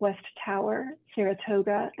Am, West Tower,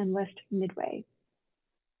 Saratoga, and West Midway.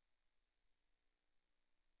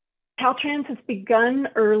 Caltrans has begun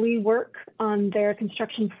early work on their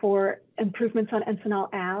construction for improvements on Encinal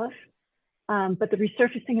Ave, but the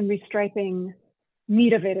resurfacing and restriping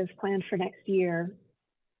meat of it is planned for next year.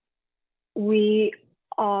 We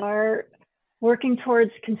are working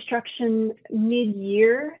towards construction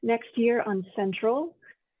mid-year next year on Central,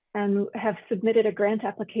 and have submitted a grant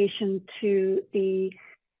application to the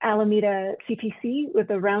Alameda CTC with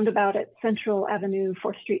a roundabout at Central Avenue,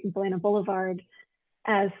 4th Street and Buena Boulevard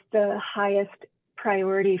as the highest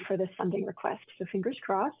priority for this funding request, so fingers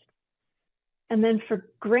crossed. And then for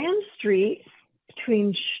Grand Street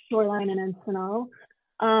between Shoreline and Encinal,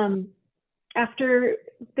 after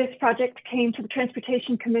this project came to the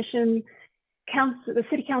Transportation Commission, the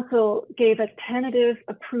City Council gave a tentative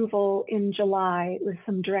approval in July with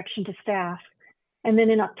some direction to staff. And then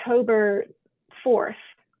in October 4th,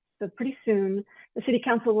 so pretty soon, the City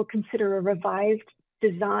Council will consider a revised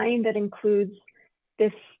design that includes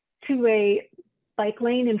this 2-way bike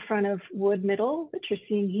lane in front of Wood Middle that you're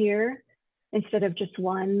seeing here, instead of just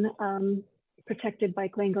one protected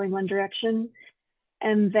bike lane going one direction.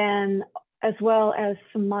 And then as well as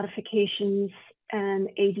some modifications and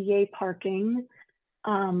ADA parking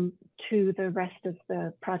to the rest of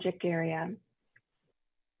the project area.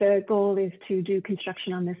 The goal is to do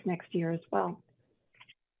construction on this next year as well.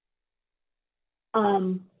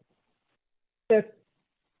 The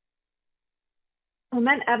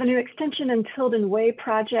Clement Avenue Extension and Tilden Way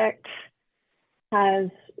project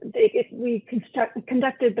we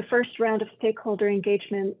conducted the first round of stakeholder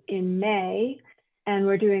engagement in May, and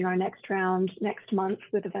we're doing our next round next month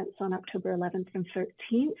with events on October 11th and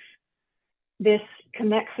 13th. This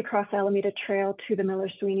connects across Alameda Trail to the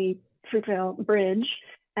Miller-Sweeney Fruitvale Bridge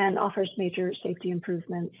and offers major safety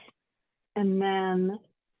improvements. And then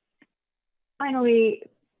finally,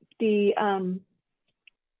 the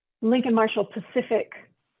Lincoln Marshall Pacific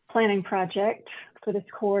planning project for this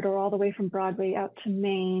corridor all the way from Broadway out to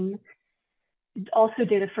Maine also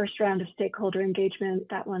did a first round of stakeholder engagement,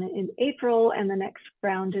 that one in April, and the next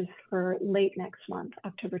round is for late next month.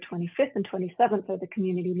 October 25th and 27th are the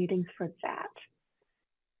community meetings for that.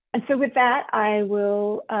 And so with that, I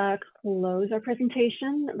will close our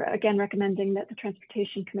presentation, again recommending that the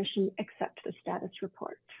Transportation Commission accept the status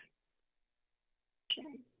report.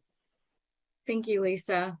 Thank you,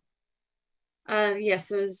 Lisa.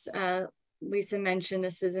 Yes, as Lisa mentioned,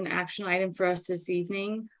 this is an action item for us this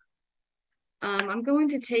evening. I'm going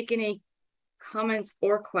to take any comments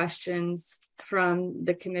or questions from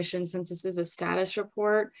the commission since this is a status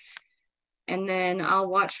report, and then I'll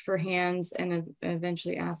watch for hands and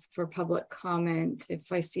eventually ask for public comment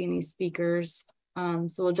if I see any speakers. So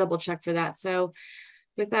we'll double check for that. So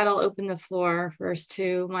with that, I'll open the floor first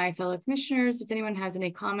to my fellow commissioners. If anyone has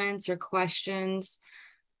any comments or questions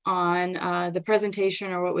on the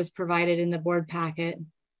presentation or what was provided in the board packet.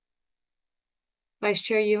 Vice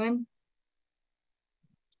Chair Ewan.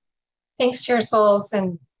 Thanks, Chair Souls,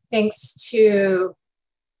 and thanks to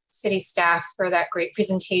city staff for that great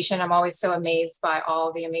presentation. I'm always so amazed by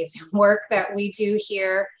all the amazing work that we do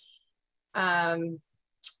here in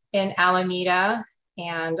Alameda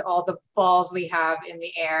and all the balls we have in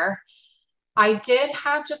the air. I did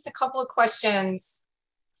have just a couple of questions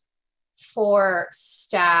for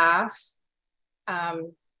staff. I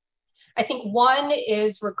think one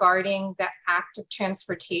is regarding the active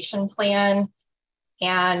transportation plan.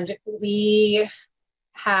 And we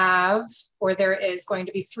have, or there is going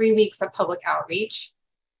to be 3 weeks of public outreach,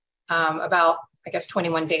 about, I guess,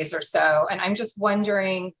 21 days or so. And I'm just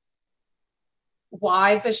wondering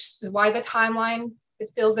why the timeline, it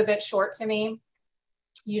feels a bit short to me.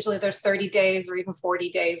 Usually there's 30 days or even 40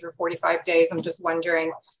 days or 45 days. I'm just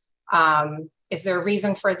wondering, is there a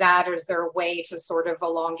reason for that? Or is there a way to sort of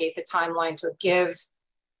elongate the timeline to give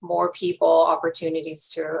more people opportunities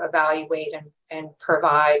to evaluate and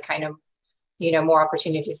provide kind of, you know, more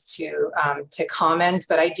opportunities to comment.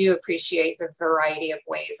 But I do appreciate the variety of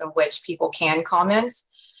ways in which people can comment.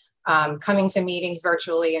 Coming to meetings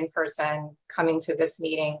virtually, in person, coming to this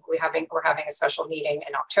meeting. We're having a special meeting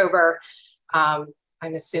in October. I'm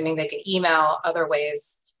assuming they can email other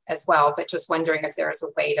ways as well, but just wondering if there's a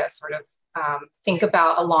way to sort of think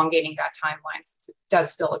about elongating that timeline, since it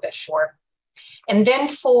does feel a bit short. And then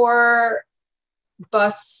for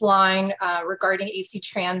bus line, regarding AC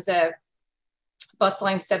Transit, bus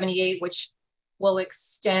line 78, which will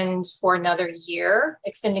extend for another year,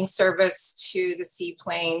 extending service to the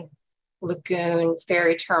Seaplane Lagoon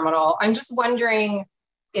Ferry Terminal. I'm just wondering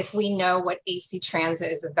if we know what AC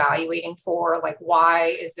Transit is evaluating for, like,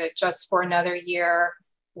 why is it just for another year?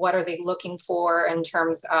 What are they looking for in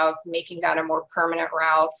terms of making that a more permanent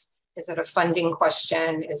route? Is it a funding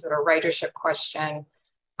question? Is it a ridership question?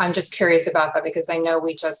 I'm just curious about that, because I know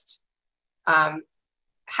we just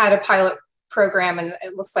had a pilot program, and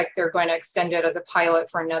it looks like they're going to extend it as a pilot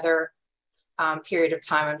for another period of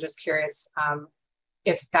time. I'm just curious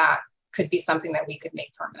if that could be something that we could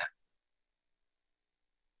make permanent.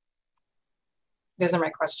 Those are my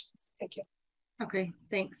questions. Thank you. Okay,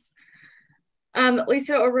 thanks.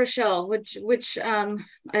 Lisa or Rochelle, which I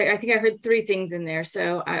think I heard 3 things in there,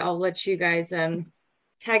 so I'll let you guys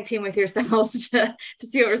tag team with yourselves to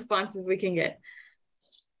see what responses we can get.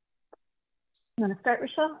 You want to start,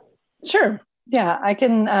 Rochelle? Sure. Yeah, I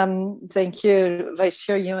can. Thank you, Vice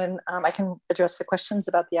Chair Ewan. I can address the questions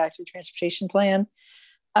about the active transportation plan.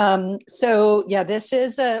 So yeah, this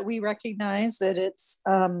is we recognize that it's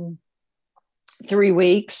 3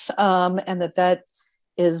 weeks, and that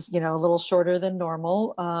is, you know, a little shorter than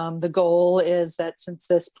normal. The goal is that since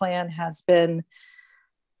this plan has been,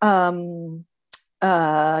 you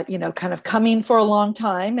know, kind of coming for a long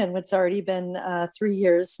time, and it's already been 3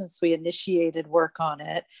 years since we initiated work on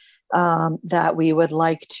it, that we would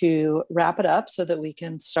like to wrap it up so that we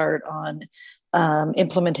can start on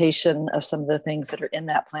implementation of some of the things that are in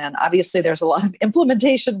that plan. Obviously, there's a lot of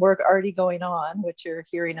implementation work already going on, which you're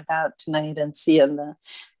hearing about tonight and see in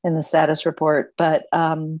the status report. But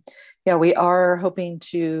yeah, we are hoping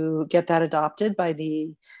to get that adopted by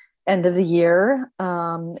the end of the year,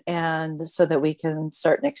 and so that we can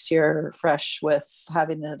start next year fresh with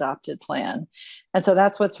having an adopted plan. And so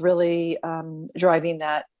that's what's really driving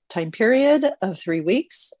that time period of 3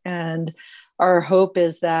 weeks. And our hope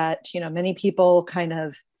is that, you know, many people kind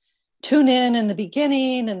of tune in the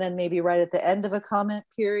beginning, and then maybe right at the end of a comment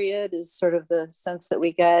period is sort of the sense that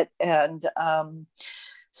we get. And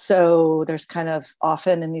so there's kind of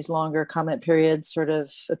often in these longer comment periods, sort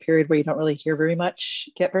of a period where you don't really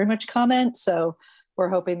get very much comment. So we're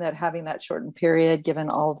hoping that having that shortened period, given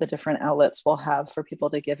all the different outlets we'll have for people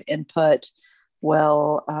to give input,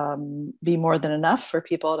 will be more than enough for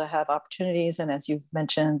people to have opportunities. And as you've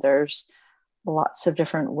mentioned, there's lots of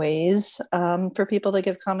different ways for people to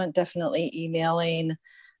give comment, definitely emailing,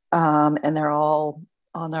 and they're all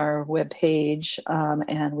on our webpage,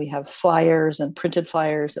 and we have flyers and printed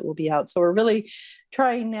flyers that will be out. So we're really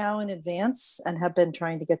trying now in advance, and have been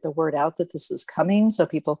trying to get the word out that this is coming, so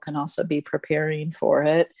people can also be preparing for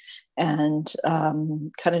it and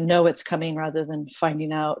kind of know it's coming rather than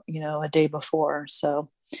finding out, you know, a day before. So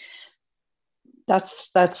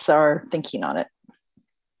that's our thinking on it.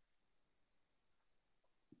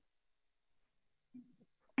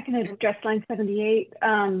 I can address line 78.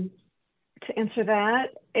 To answer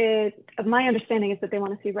that, my understanding is that they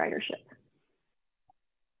want to see ridership.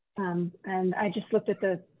 And I just looked at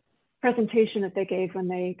the presentation that they gave when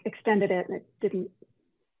they extended it, and it didn't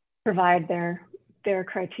provide their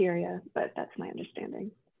criteria, but that's my understanding.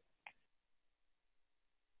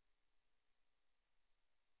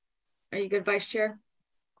 Are you good, Vice Chair?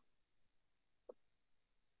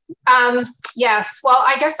 Yes, well,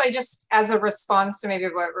 I guess I just, as a response to maybe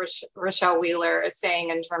what Rochelle Wheeler is saying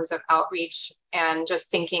in terms of outreach, and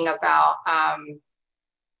just thinking about,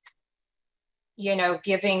 you know,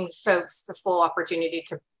 giving folks the full opportunity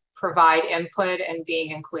to provide input and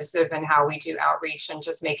being inclusive in how we do outreach, and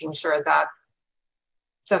just making sure that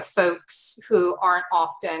the folks who aren't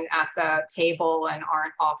often at the table and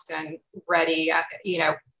aren't often ready, you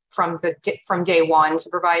know, from day one to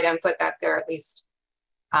provide input, that they're at least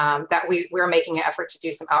that we're making an effort to do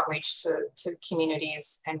some outreach to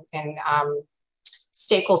communities and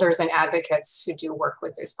stakeholders and advocates who do work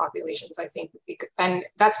with those populations. I think would be good. And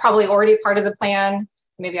that's probably already part of the plan.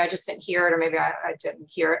 Maybe I just didn't hear it, or maybe I didn't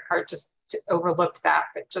hear it, or just overlooked that,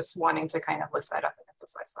 but just wanting to kind of lift that up and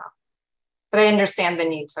emphasize that. But I understand the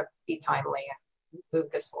need to be timely and move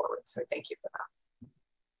this forward. So thank you for that.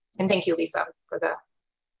 And thank you, Lisa, for the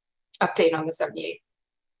update on the 78.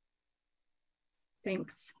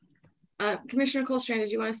 Thanks. Commissioner Colstrand,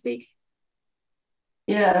 did you want to speak?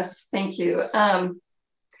 Yes, thank you.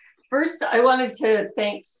 First, I wanted to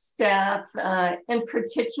thank staff. In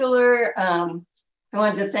particular, I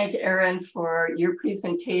wanted to thank Erin for your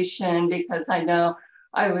presentation, because I know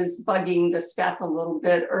I was bugging the staff a little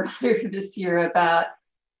bit earlier this year about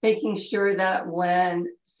making sure that when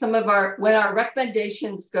our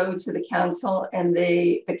recommendations go to the council and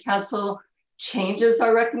the council changes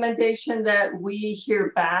our recommendation, that we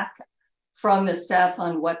hear back from the staff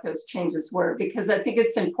on what those changes were, because I think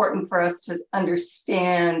it's important for us to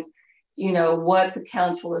understand, you know, what the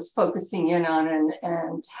council is focusing in on,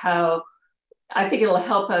 and how I think it'll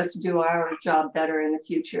help us do our job better in the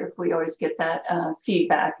future if we always get that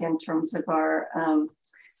feedback in terms of our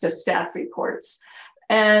the staff reports.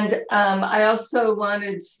 And I also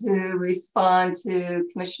wanted to respond to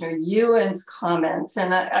Commissioner Ewan's comments,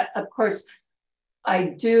 and of course, I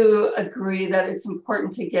do agree that it's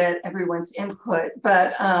important to get everyone's input,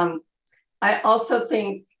 but I also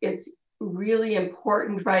think it's really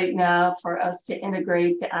important right now for us to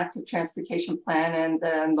integrate the active transportation plan and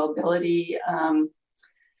the mobility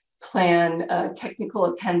plan technical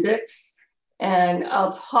appendix. And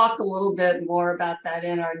I'll talk a little bit more about that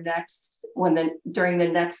in our next, during the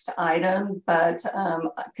next item, but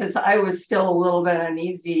because I was still a little bit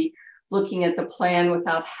uneasy looking at the plan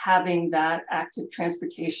without having that active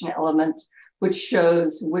transportation element, which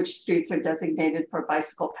shows which streets are designated for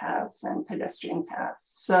bicycle paths and pedestrian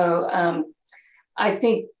paths. So I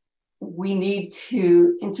think we need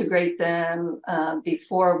to integrate them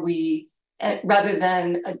before we, rather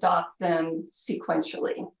than adopt them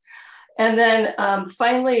sequentially. And then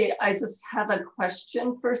finally, I just have a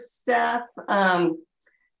question for staff.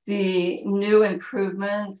 The new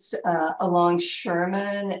improvements along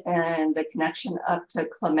Sherman and the connection up to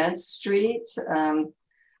Clement Street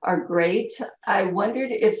are great. I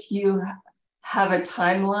wondered if you have a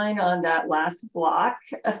timeline on that last block,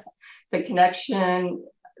 the connection,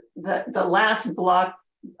 the last block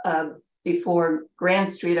before Grand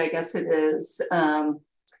Street, I guess it is,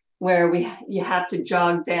 where you have to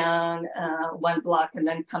jog down one block and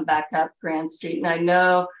then come back up Grand Street. And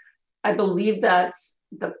I believe that's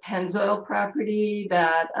the Pennzoil property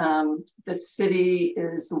that the city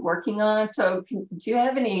is working on. So do you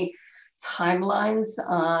have any timelines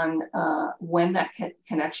on when that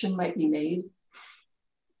connection might be made?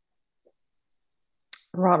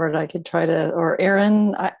 Robert, I could try to, or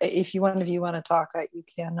Erin, if one of you want to talk, you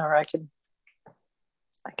can, or I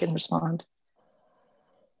can respond.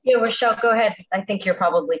 Yeah, Rochelle, go ahead. I think you're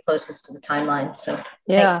probably closest to the timeline. So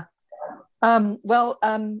yeah.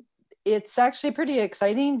 It's actually pretty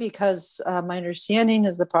exciting because my understanding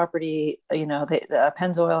is the property, the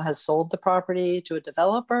Pennzoil has sold the property to a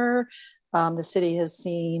developer. The city has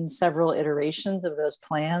seen several iterations of those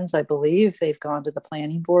plans. I believe they've gone to the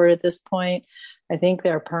planning board at this point. I think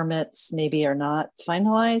their permits maybe are not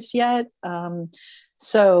finalized yet.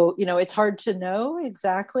 So, it's hard to know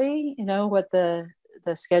exactly, what the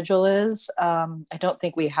schedule is. I don't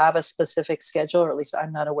think we have a specific schedule, or at least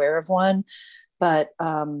I'm not aware of one. But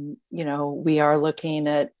we are looking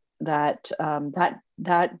at that.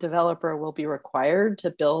 That developer will be required to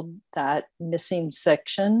build that missing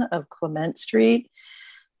section of Clement Street,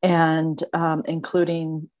 and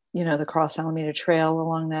including the Cross Alameda Trail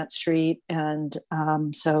along that street. And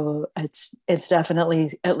so it's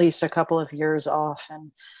definitely at least a couple of years off,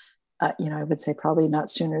 and I would say probably not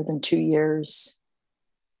sooner than 2 years.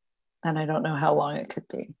 And I don't know how long it could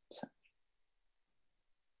be. So.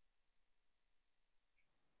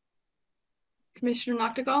 Commissioner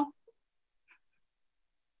Noctegal?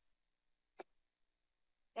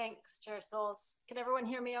 Thanks, Chair Souls. Can everyone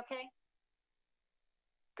hear me okay?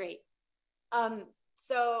 Great.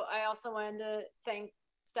 So I also wanted to thank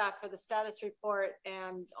staff for the status report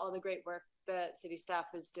and all the great work that city staff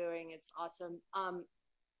is doing. It's awesome.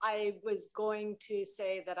 I was going to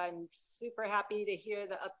say that I'm super happy to hear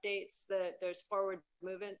the updates that there's forward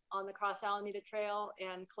movement on the Cross Alameda Trail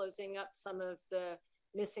and closing up some of the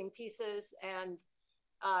missing pieces and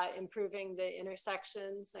improving the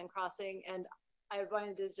intersections and crossing. And I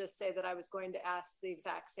wanted to just say that I was going to ask the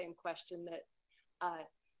exact same question that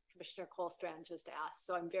Commissioner Colstrand just asked.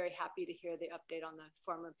 So I'm very happy to hear the update on the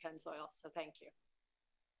former Pennzoil. So thank you.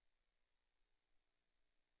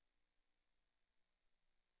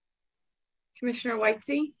 Commissioner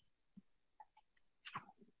Whitesey?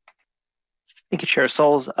 Thank you, Chair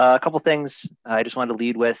Souls. A couple things I just wanted to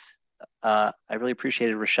lead with. I really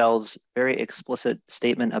appreciated Rochelle's very explicit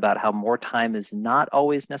statement about how more time is not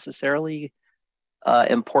always necessarily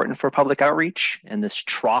important for public outreach, and this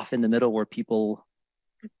trough in the middle where people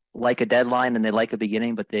like a deadline and they like a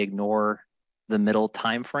beginning, but they ignore the middle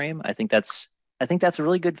time frame. I think that's a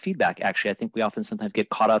really good feedback. Actually, I think we often sometimes get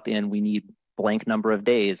caught up in we need blank number of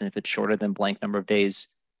days, and if it's shorter than blank number of days,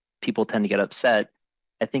 people tend to get upset.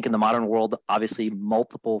 I think in the modern world, obviously,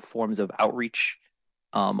 multiple forms of outreach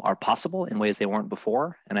are possible in ways they weren't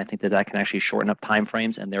before, and I think that can actually shorten up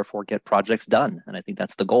timeframes and therefore get projects done. And I think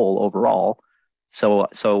that's the goal overall.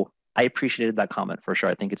 So I appreciated that comment for sure.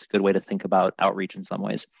 I think it's a good way to think about outreach in some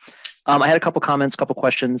ways. I had a couple comments, couple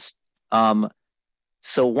questions.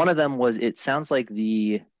 So one of them was, it sounds like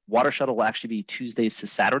the water shuttle will actually be Tuesdays to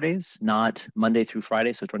Saturdays, not Monday through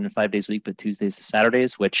Friday. So it's running 5 days a week, but Tuesdays to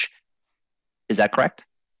Saturdays, is that correct?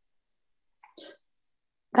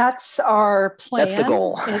 That's our plan. That's the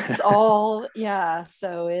goal. It's all, yeah.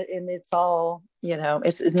 So it's all,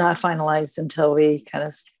 it's not finalized until we kind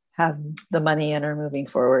of have the money and are moving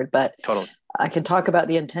forward. But totally, I can talk about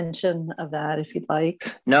the intention of that if you'd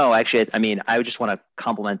like. No, actually, I mean, I just want to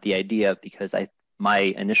compliment the idea, because my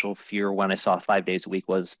initial fear when I saw 5 days a week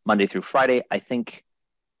was Monday through Friday. I think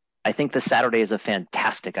the Saturday is a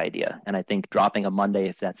fantastic idea. And I think dropping a Monday,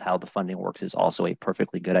 if that's how the funding works, is also a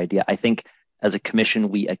perfectly good idea. I think as a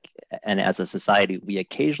commission, and as a society, we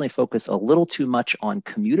occasionally focus a little too much on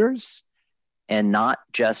commuters and not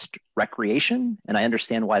just recreation. And I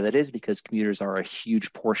understand why that is, because commuters are a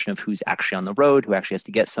huge portion of who's actually on the road, who actually has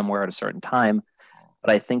to get somewhere at a certain time.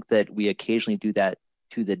 But I think that we occasionally do that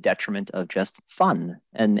to the detriment of just fun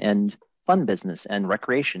and fun business and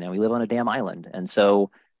recreation. And we live on a damn island. And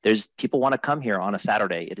so people want to come here on a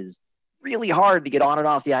Saturday. It is really hard to get on and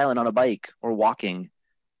off the island on a bike or walking.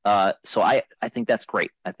 So I think that's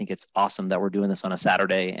great. I think it's awesome that we're doing this on a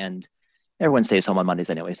Saturday, and everyone stays home on Mondays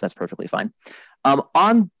anyway, so that's perfectly fine.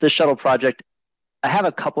 On the shuttle project, I have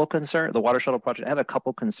a couple of concerns. The water shuttle project, I have a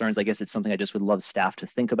couple concerns. I guess it's something I just would love staff to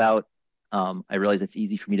think about. I realize it's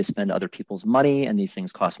easy for me to spend other people's money, and these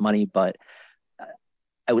things cost money, but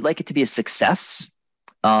I would like it to be a success.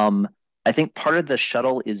 I think part of the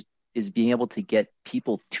shuttle is being able to get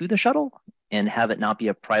people to the shuttle and have it not be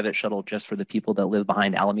a private shuttle just for the people that live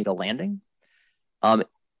behind Alameda Landing.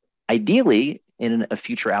 Ideally, in a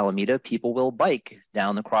future Alameda, people will bike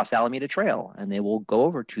down the Cross Alameda Trail, and they will go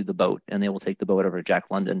over to the boat, and they will take the boat over to Jack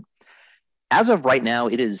London. As of right now,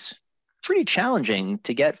 it is pretty challenging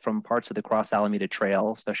to get from parts of the Cross Alameda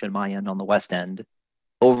Trail, especially at my end on the west end,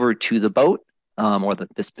 over to the boat or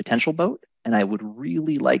this potential boat. And I would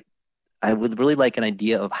really like an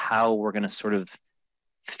idea of how we're going to sort of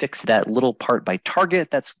fix that little part by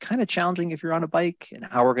Target that's kind of challenging if you're on a bike, and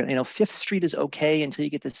how we're going to, Fifth Street is okay until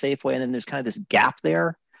you get to Safeway, and then there's kind of this gap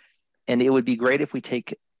there. And it would be great if we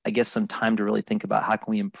take, I guess, some time to really think about how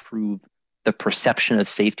can we improve the perception of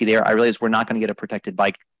safety there. I realize we're not going to get a protected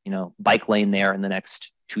bike lane there in the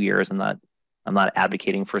next 2 years. I'm not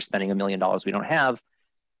advocating for spending $1 million we don't have,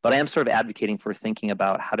 but I am sort of advocating for thinking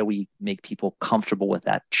about how do we make people comfortable with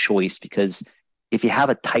that choice, because if you have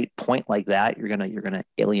a tight point like that, you're gonna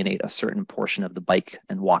alienate a certain portion of the bike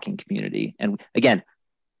and walking community. And again,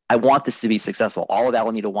 I want this to be successful. All of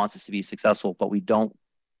Alameda wants this to be successful, but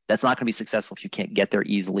that's not gonna be successful if you can't get there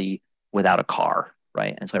easily without a car,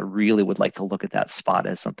 right? And so I really would like to look at that spot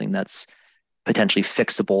as something that's potentially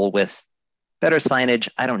fixable with better signage.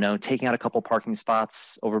 I don't know, taking out a couple parking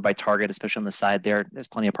spots over by Target, especially on the side there. There's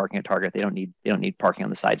plenty of parking at Target. They don't need parking on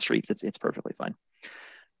the side streets. It's perfectly fine.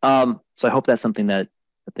 So I hope that's something that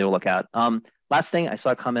they will look at. Last thing, I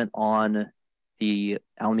saw a comment on the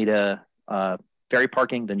Alameda ferry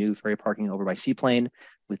parking, the new ferry parking over by Seaplane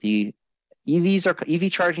with the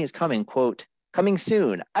EV charging is coming, quote, coming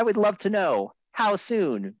soon. I would love to know how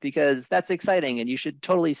soon, because that's exciting, and you should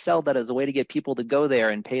totally sell that as a way to get people to go there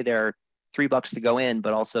and pay their $3 to go in,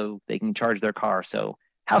 but also they can charge their car. So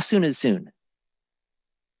how soon is soon?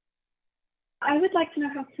 I would like to know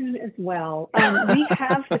how soon as well. We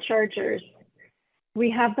have the chargers.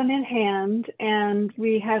 We have them in hand, and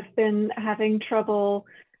we have been having trouble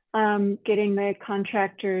getting the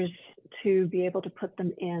contractors to be able to put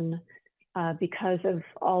them in because of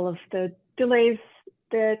all of the delays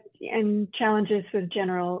and challenges with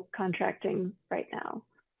general contracting right now.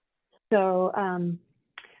 So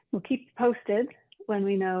we'll keep posted when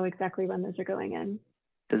we know exactly when those are going in.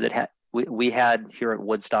 Does it have? We had here at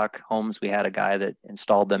Woodstock Homes, we had a guy that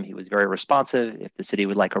installed them. He was very responsive. If the city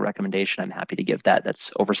would like a recommendation, I'm happy to give that.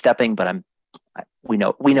 That's overstepping, but we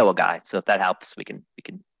know a guy. So if that helps, we can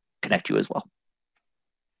connect you as well.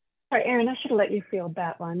 All right, Aaron, I should have let you field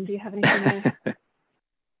that one. Do you have anything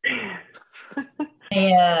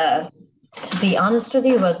else? To be honest with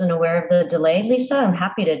you, wasn't aware of the delay, Lisa. I'm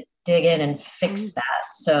happy to dig in and fix that.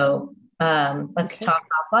 So let's talk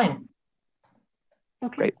offline.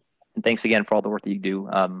 Okay. Great. And thanks again for all the work that you do.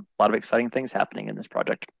 A lot of exciting things happening in this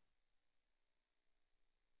project.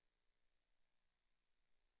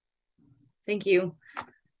 Thank you.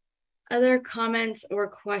 Other comments or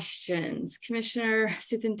questions? Commissioner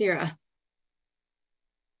Sutanthira.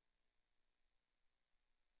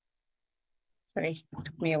 Sorry, it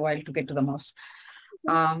took me a while to get to the mouse.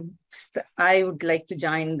 I would like to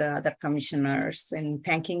join the other commissioners in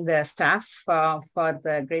thanking the staff for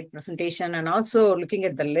the great presentation, and also looking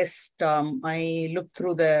at the list. I looked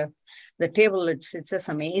through the table. It's just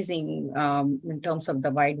amazing in terms of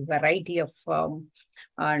the wide variety of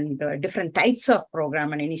and different types of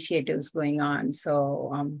program and initiatives going on.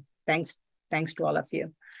 So thanks to all of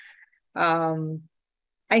you.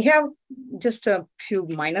 I have just a few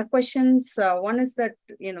minor questions. One is that,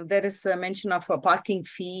 there is a mention of a parking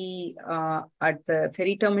fee at the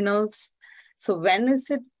ferry terminals. So when is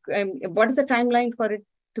it, what is the timeline for it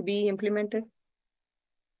to be implemented?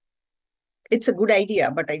 It's a good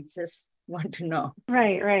idea, but I just want to know.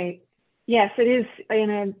 Right. Yes, it is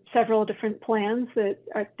in several different plans that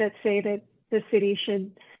say that the city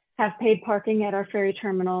should have paid parking at our ferry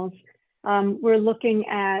terminals. We're looking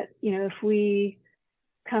at, if we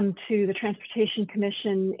come to the Transportation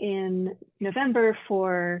Commission in November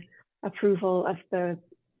for approval of the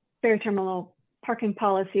ferry terminal parking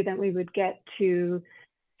policy, then we would get to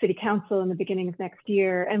City Council in the beginning of next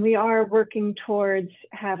year. And we are working towards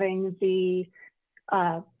having the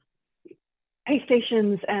pay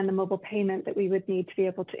stations and the mobile payment that we would need to be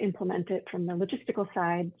able to implement it from the logistical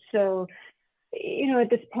side. So, at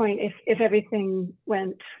this point, if everything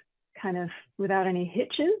went kind of without any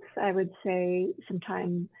hitches, I would say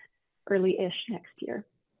sometime early-ish next year.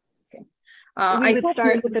 Okay.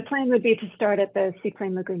 The plan would be to start at the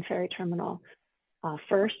Seaplane Lagoon Ferry Terminal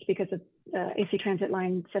first, because of AC Transit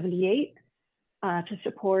Line 78 to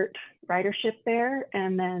support ridership there,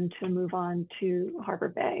 and then to move on to Harbor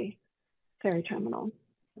Bay Ferry Terminal.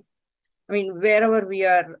 I mean, wherever we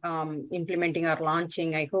are implementing or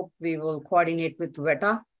launching, I hope we will coordinate with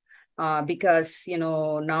VETA. Because,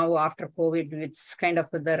 now after COVID, it's kind of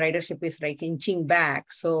the ridership is like inching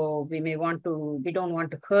back. So we don't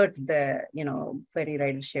want to hurt the, ferry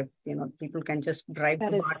ridership. People can just drive to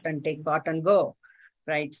BOT and take BOT and go,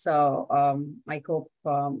 right? So I hope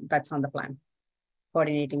that's on the plan,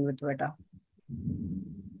 coordinating with VETA.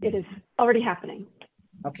 It is already happening.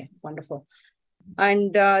 Okay, wonderful.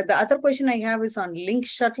 And the other question I have is on Link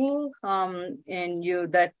Shuttle.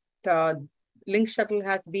 Link Shuttle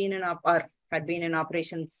has been had been in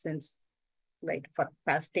operation since for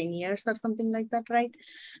past 10 years or something like that, right?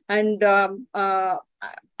 And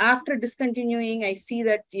after discontinuing, I see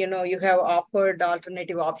that, you have offered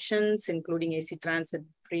alternative options, including AC Transit,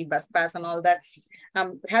 free bus pass and all that.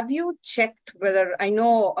 Have you checked whether, I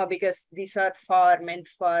know because these are meant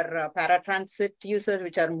for paratransit users,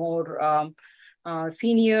 which are more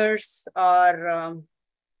seniors or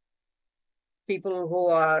people who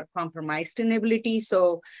are compromised in ability.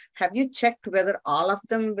 So have you checked whether all of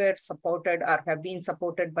them were supported or have been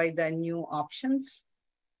supported by the new options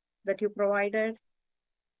that you provided?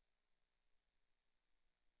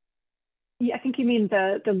 Yeah, I think you mean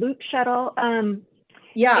the Loop Shuttle.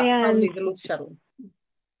 Yeah, probably the Loop Shuttle.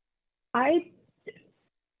 I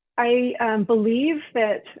believe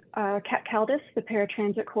that Kat Caldis, the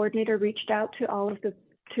paratransit coordinator, reached out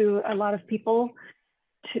to a lot of people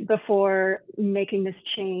before making this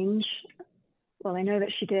change. Well, I know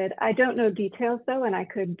that she did. I don't know details though, and I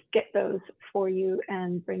could get those for you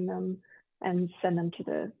and bring them and send them to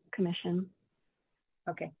the commission.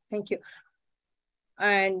 Okay, thank you.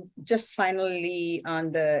 And just finally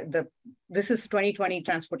on this is 2020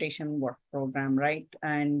 transportation work program, right?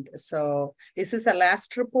 And so is this a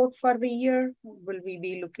last report for the year? Will we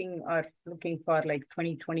be looking for like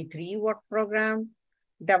 2023 work program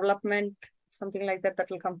development? Something like that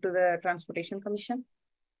will come to the Transportation Commission?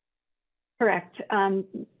 Correct.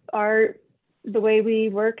 The way we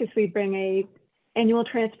work is we bring a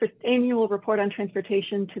annual report on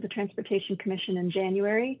transportation to the Transportation Commission in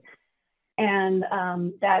January. And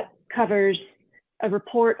that covers a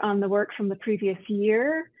report on the work from the previous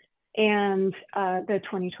year and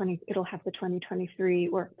it'll have the 2023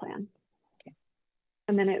 work plan. Okay.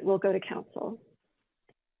 And then it will go to council.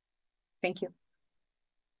 Thank you.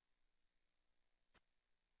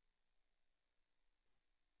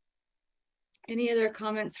 Any other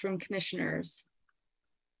comments from commissioners?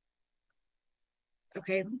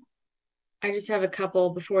 Okay, I just have a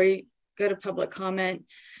couple before you go to public comment.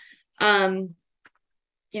 In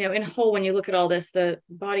whole, when you look at all this, the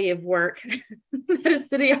body of work that a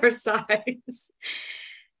city our size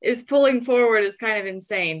is pulling forward is kind of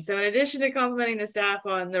insane. So in addition to complimenting the staff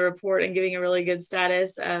on the report and giving a really good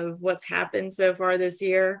status of what's happened so far this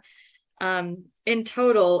year, in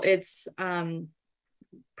total, it's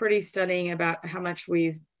pretty stunning about how much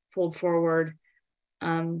we've pulled forward.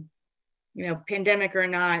 You know, pandemic or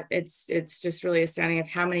not, it's just really astounding of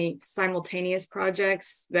how many simultaneous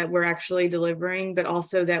projects that we're actually delivering, but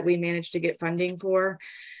also that we managed to get funding for.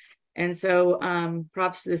 And so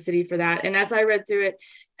props to the city for that. And as I read through it,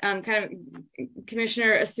 kind of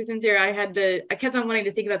Commissioner Asuthan, I kept on wanting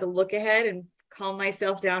to think about the look ahead and calm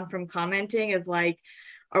myself down from commenting of like,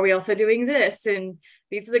 are we also doing this? And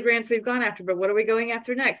these are the grants we've gone after, but what are we going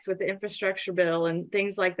after next with the infrastructure bill and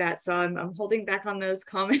things like that? So I'm holding back on those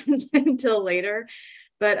comments until later,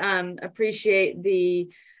 but appreciate the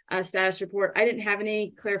status report. I didn't have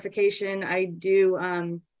any clarification. I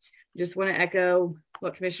do just want to echo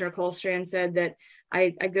what Commissioner Colstrand said, that I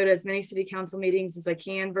go to as many city council meetings as I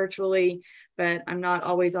can virtually, but I'm not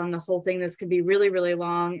always on the whole thing. This could be really, really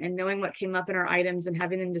long, and knowing what came up in our items and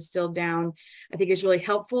having them distilled down, I think is really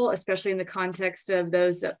helpful, especially in the context of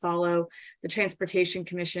those that follow the Transportation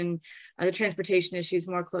Commission, the transportation issues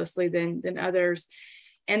more closely than others.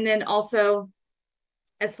 And then also,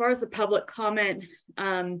 as far as the public comment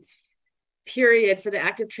period for the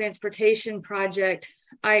active transportation project,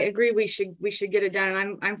 I agree we should get it done.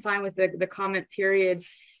 And I'm fine with the comment period.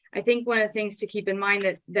 I think one of the things to keep in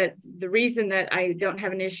mind that the reason that I don't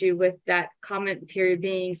have an issue with that comment period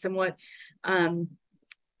being somewhat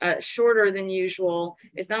shorter than usual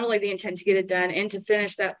is not only the intent to get it done and to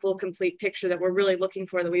finish that full complete picture that we're really looking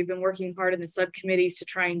for, that we've been working hard in the subcommittees to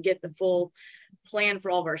try and get the full plan for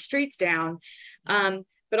all of our streets down.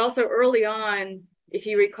 But also early on, if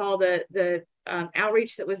you recall the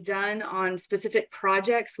outreach that was done on specific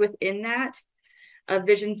projects within that,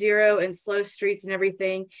 Vision Zero and slow streets and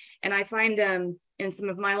everything. And I find in some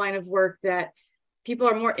of my line of work that people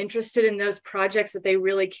are more interested in those projects that they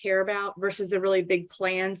really care about versus the really big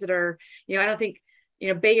plans that are, I don't think,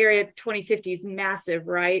 Bay Area 2050 is massive,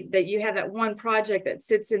 right? That you have that one project that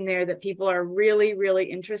sits in there that people are really, really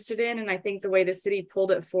interested in. And I think the way the city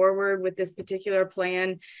pulled it forward with this particular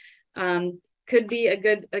plan could be a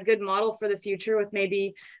good model for the future, with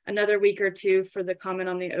maybe another week or two for the comment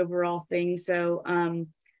on the overall thing. So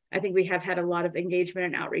I think we have had a lot of engagement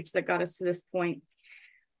and outreach that got us to this point.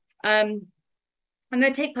 I'm going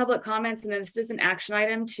to take public comments, and then this is an action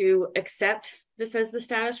item to accept this as the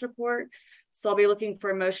status report. So I'll be looking for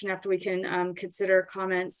a motion after we can consider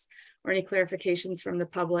comments or any clarifications from the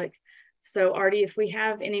public. So Artie, if we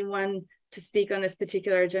have anyone to speak on this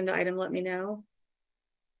particular agenda item, let me know.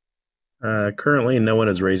 Currently, no one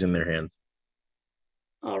is raising their hand.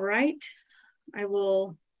 All right, I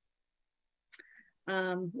will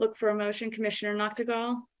look for a motion. Commissioner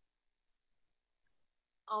Noctegal.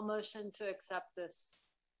 I'll motion to accept this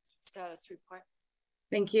status report.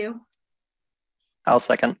 Thank you. I'll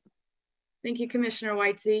second. Thank you, Commissioner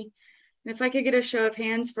Whitesey. And if I could get a show of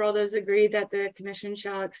hands for all those agree that the commission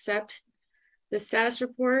shall accept the status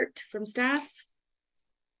report from staff.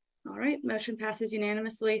 All right, motion passes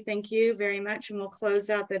unanimously. Thank you very much. And we'll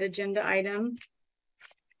close out that agenda item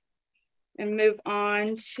and move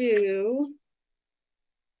on to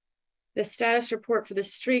the status report for the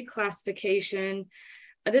street classification.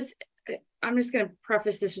 I'm just going to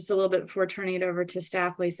preface this just a little bit before turning it over to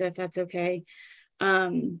staff, Lisa, if that's okay.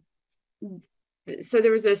 So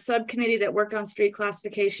there was a subcommittee that worked on street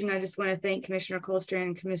classification. I just want to thank Commissioner Colstrand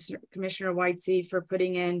and Commissioner Whitesey for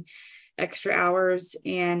putting in extra hours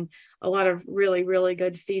and a lot of really, really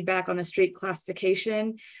good feedback on the street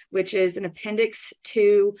classification, which is an appendix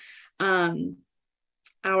to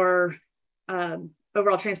our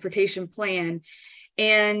overall transportation plan.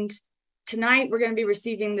 And tonight we're going to be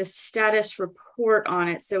receiving the status report on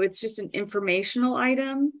it. So it's just an informational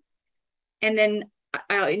item. And then,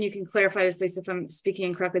 and you can clarify this, Lisa, if I'm speaking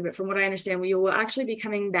incorrectly, but from what I understand, we will actually be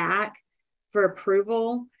coming back for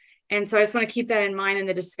approval. And so I just want to keep that in mind in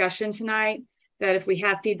the discussion tonight, that if we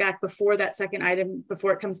have feedback before that second item,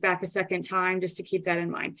 before it comes back a second time, just to keep that in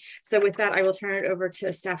mind. So with that, I will turn it over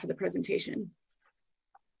to staff for the presentation.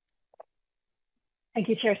 Thank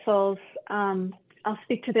you, Chair Souls. I'll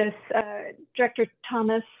speak to this. Director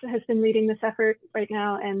Thomas has been leading this effort right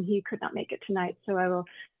now, and he could not make it tonight, so I will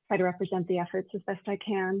try to represent the efforts as best I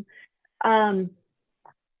can.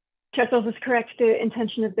 Chair Souls is correct. The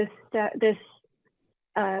intention of this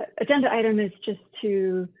agenda item is just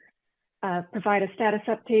to provide a status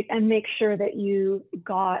update and make sure that you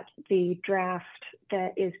got the draft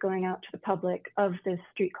that is going out to the public of the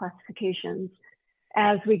street classifications.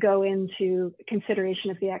 as we go into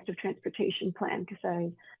consideration of the active transportation plan,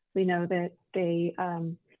 because we know that they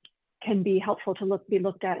can be helpful to be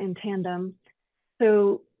looked at in tandem.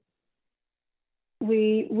 So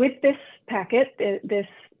with this packet, this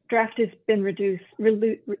draft has been released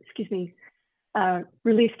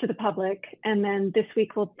to the public, and then this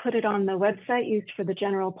week we'll put it on the website used for the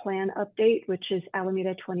general plan update, which is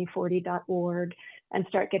alameda2040.org, and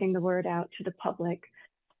start getting the word out to the public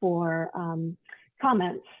for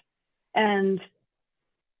comments. And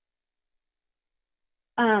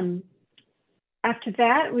after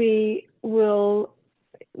that, we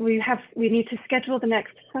need to schedule the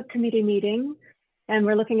next subcommittee meeting, and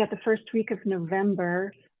we're looking at the first week of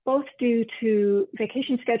November, both due to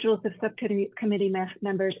vacation schedules of subcommittee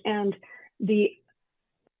members and the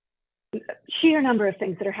sheer number of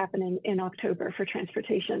things that are happening in October for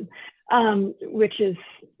transportation, which is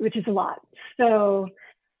a lot. So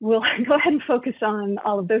we'll go ahead and focus on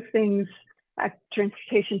all of those things: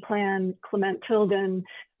 transportation plan, Clement Tilden,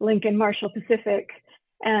 Lincoln Marshall Pacific,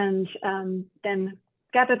 and then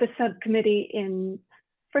gather the subcommittee in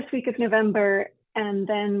first week of November, and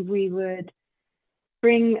then we would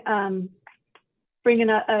bring an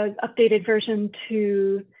updated version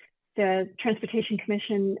to the Transportation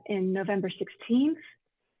Commission in November 16th.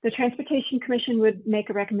 The Transportation Commission would make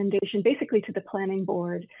a recommendation basically to the Planning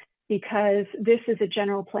Board, because this is a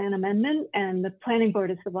general plan amendment, and the Planning Board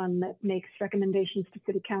is the one that makes recommendations to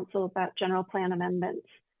City Council about general plan amendments.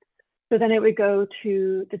 So then it would go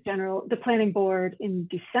to the Planning Board in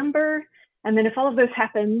December, and then if all of those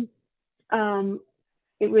happen,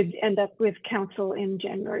 it would end up with Council in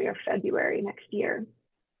January or February next year.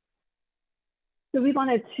 So we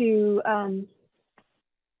wanted to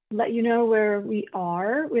let you know where we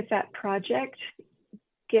are with that project,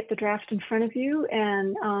 get the draft in front of you,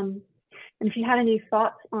 and if you had any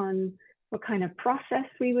thoughts on what kind of process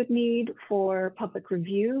we would need for public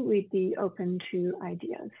review, we'd be open to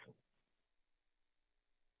ideas.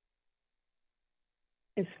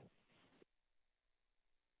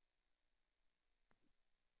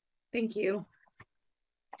 Thank you.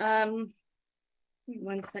 1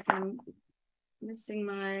 second, I'm missing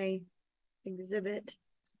my exhibit.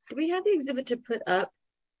 Do we have the exhibit to put up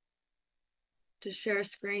to share a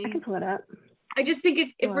screen? I can pull it up. I just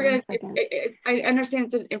think if we're gonna, I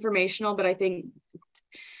understand it's informational, but I think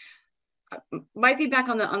my feedback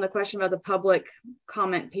on the question about the public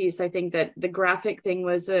comment piece, I think that the graphic thing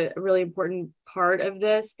was a really important part of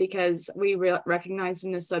this, because we recognized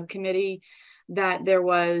in the subcommittee that there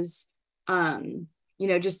was,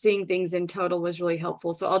 just seeing things in total was really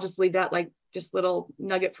helpful. So I'll just leave that like just little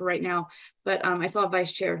nugget for right now. But I saw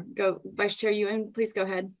Vice Chair. Vice Chair Ewan, please go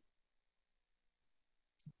ahead.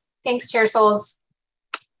 Thanks, Chair Souls.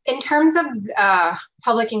 In terms of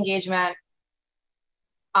public engagement,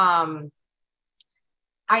 I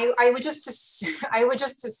would just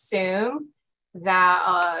assume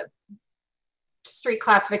that street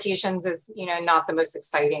classifications is not the most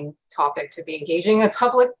exciting topic to be engaging the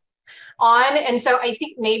public on, and so I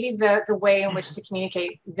think maybe the way in which to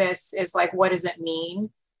communicate this is like, what does it mean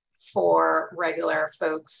for regular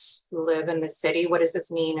folks who live in the city? What does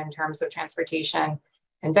this mean in terms of transportation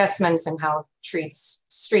investments, and how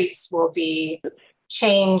streets will be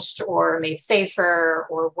changed or made safer,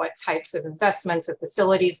 or what types of investments and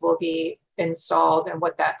facilities will be installed, and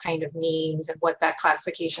what that kind of means, and what that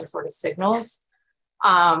classification sort of signals,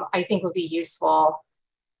 I think would be useful.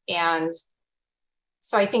 And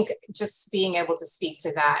so I think just being able to speak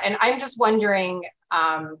to that. And I'm just wondering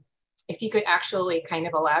if you could actually kind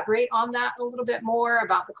of elaborate on that a little bit more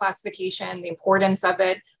about the classification, the importance of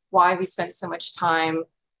it, why we spent so much time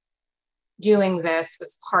doing this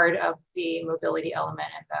as part of the mobility element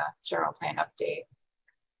in the general plan update.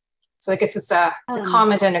 So I guess it's a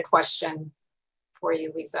comment and a question for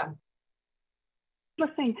you, Lisa. Sure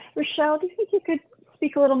thing. Rochelle, do you think you could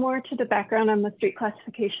speak a little more to the background on the street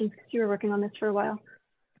classifications, because you were working on this for a while?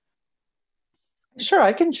 Sure,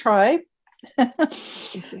 I can try.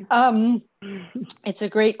 It's a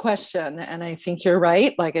great question, and I think you're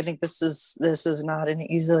right. Like, I think this is not an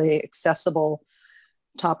easily accessible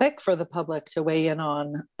topic for the public to weigh in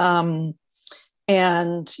on.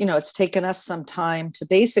 And it's taken us some time to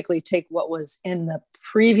basically take what was in the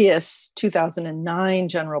previous 2009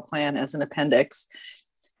 general plan as an appendix,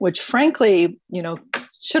 which frankly,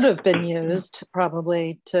 should have been used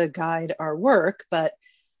probably to guide our work, but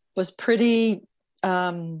was pretty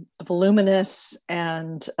voluminous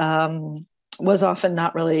and was often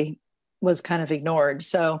was kind of ignored.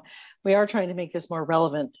 So we are trying to make this more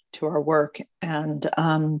relevant to our work. And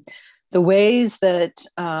the ways that,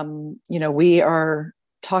 we are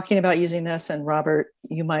talking about using this, and Robert,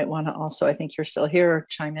 you might want to also, I think you're still here,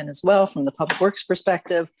 chime in as well from the public works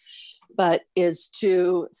perspective, but is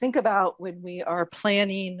to think about when we are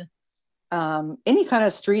planning any kind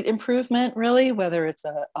of street improvement, really, whether it's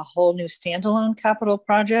a whole new standalone capital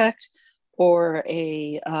project or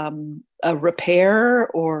a repair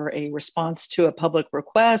or a response to a public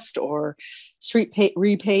request or street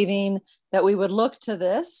repaving, that we would look to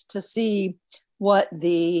this to see what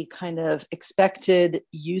the kind of expected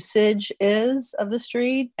usage is of the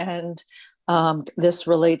street. And this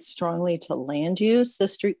relates strongly to land use, the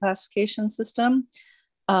street classification system.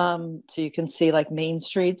 So you can see like main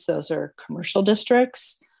streets, those are commercial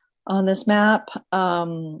districts on this map.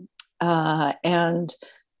 And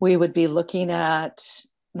we would be looking at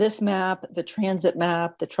this map, the transit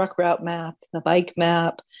map, the truck route map, the bike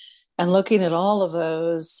map, and looking at all of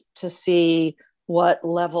those to see what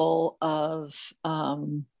level of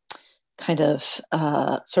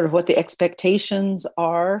sort of what the expectations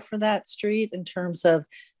are for that street in terms of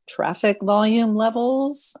traffic volume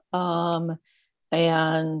levels. You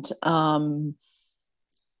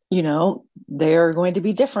know, they're going to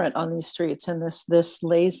be different on these streets, and this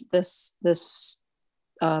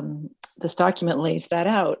document lays that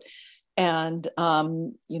out. And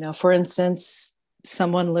you know, for instance,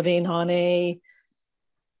 someone living on a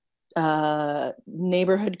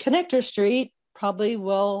neighborhood connector street probably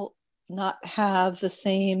will not have the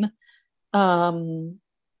same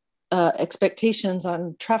expectations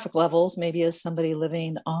on traffic levels maybe as somebody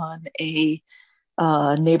living on a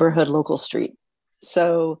neighborhood local street.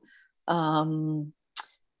 So and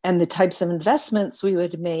the types of investments we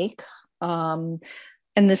would make, and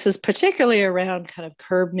this is particularly around kind of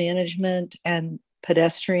curb management and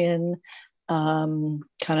pedestrian kind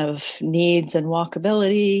of needs and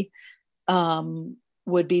walkability,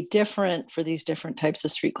 would be different for these different types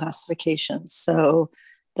of street classifications. So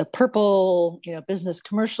the purple, you know, business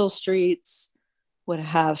commercial streets would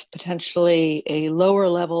have potentially a lower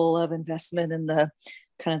level of investment in the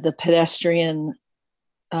kind of the pedestrian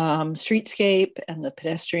streetscape and the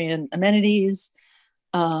pedestrian amenities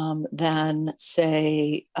than,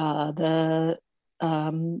 say, the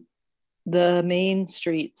main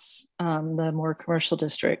streets, the more commercial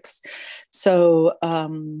districts. So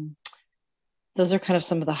those are kind of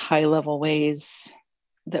some of the high level ways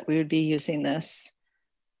that we would be using this.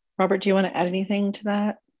 Robert, do you want to add anything to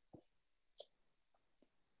that?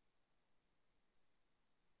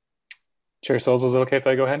 Chair Souls, is it okay if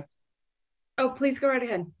I go ahead? Oh, please go right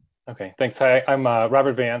ahead. Okay, thanks. Hi, I'm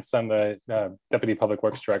Robert Vance. I'm the Deputy Public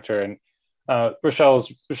Works Director, and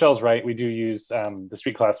Rochelle's right. We do use the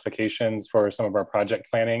street classifications for some of our project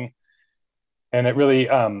planning, and it really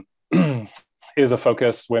is a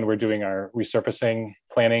focus when we're doing our resurfacing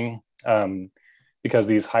planning, because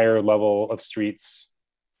these higher level of streets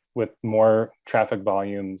with more traffic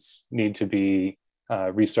volumes need to be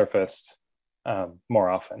resurfaced more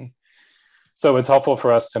often. So it's helpful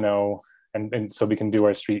for us to know, and so we can do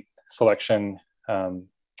our street selection and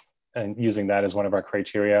using that as one of our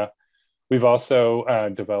criteria. We've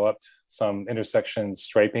also developed some intersection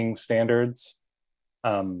striping standards,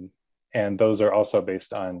 and those are also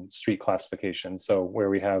based on street classification. So where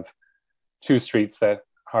we have two streets that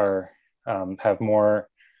are have more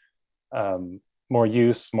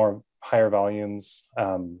use, more higher volumes,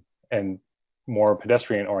 and more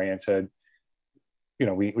pedestrian oriented, you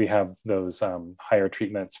know, we have those higher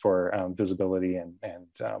treatments for visibility and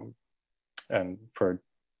for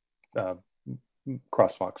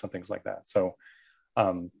crosswalks and things like that. So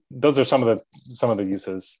those are some of the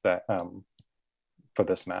uses that for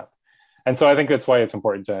this map. And so I think that's why it's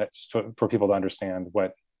important to just for people to understand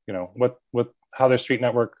what, you know, how their street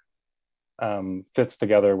network fits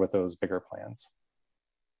together with those bigger plans.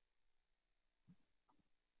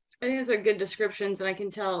 I think those are good descriptions, and I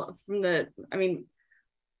can tell from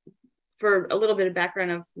for a little bit of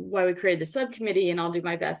background of why we created the subcommittee, and I'll do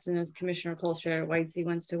my best, and if Commissioner Colstra Whitesea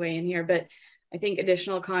wants to weigh in here, but I think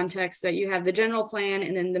additional context that you have the general plan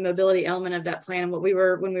and then the mobility element of that plan. When we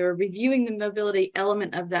were reviewing the mobility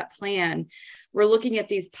element of that plan, we're looking at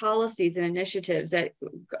these policies and initiatives that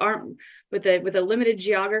aren't with a limited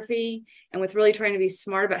geography, and with really trying to be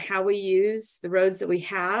smart about how we use the roads that we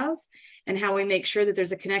have and how we make sure that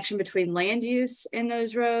there's a connection between land use in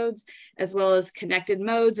those roads, as well as connected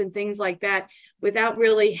modes and things like that, without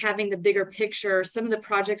really having the bigger picture. Some of the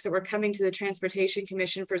projects that were coming to the Transportation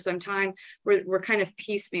Commission for some time were kind of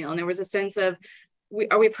piecemeal. And there was a sense of,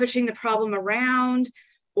 are we pushing the problem around,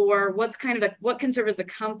 or what can serve as a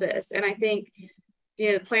compass? And I think,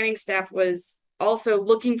 you know, the planning staff was also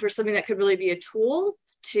looking for something that could really be a tool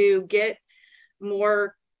to get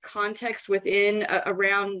more context within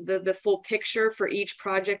around the full picture for each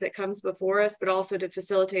project that comes before us, but also to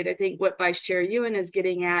facilitate, I think what Vice Chair Ewan is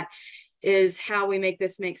getting at is how we make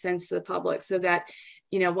this make sense to the public, so that,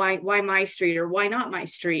 you know, why my street or why not my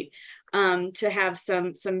street, to have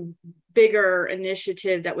some bigger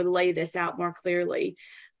initiative that would lay this out more clearly.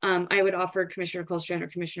 I would offer Commissioner Colstrand or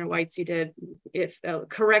Commissioner Whitesey to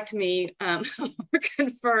correct me or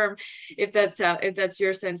confirm if that's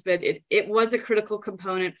your sense, but it was a critical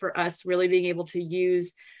component for us really being able to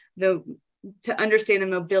use to understand the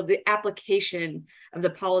mobility, the application of the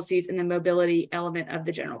policies and the mobility element of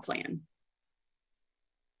the general plan.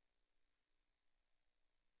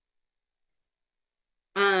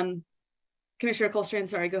 Commissioner Colstrand,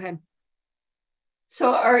 sorry, go ahead.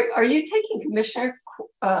 So are you taking commissioner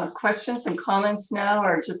questions and comments now,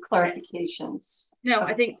 or just clarifications? No,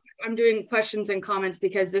 okay. I think I'm doing questions and comments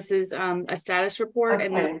because this is a status report. Okay.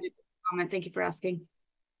 And then comment. Thank you for asking.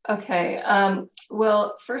 Okay.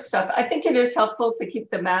 Well, first off, I think it is helpful to keep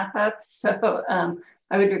the map up. So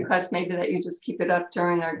I would request maybe that you just keep it up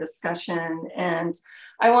during our discussion. And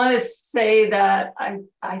I want to say that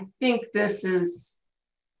I think this is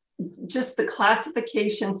just the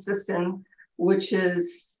classification system, which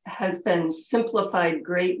has been simplified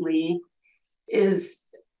greatly, is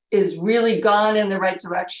really gone in the right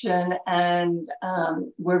direction. And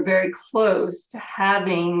we're very close to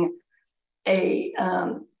having a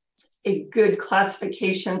good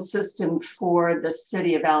classification system for the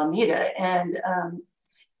city of Alameda. And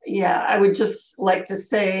yeah, I would just like to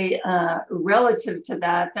say relative to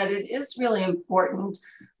that it is really important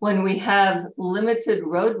when we have limited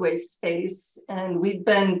roadway space. And we've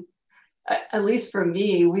been, at least for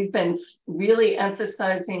me, we've been really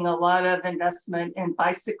emphasizing a lot of investment in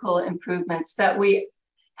bicycle improvements, that we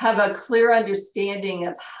have a clear understanding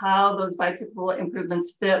of how those bicycle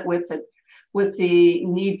improvements fit with the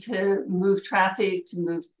need to move traffic, to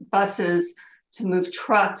move buses, to move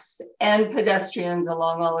trucks and pedestrians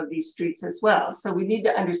along all of these streets as well. So we need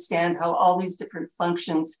to understand how all these different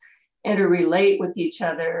functions interrelate with each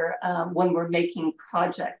other when we're making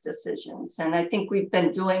project decisions. And I think we've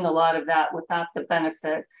been doing a lot of that without the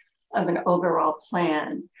benefit of an overall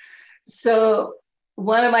plan. So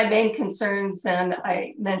one of my main concerns, and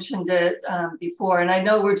I mentioned it before, and I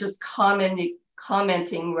know we're just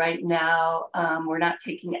commenting right now, we're not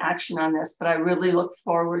taking action on this, but I really look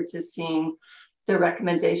forward to seeing the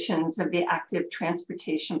recommendations of the active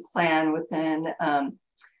transportation plan within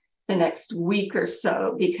the next week or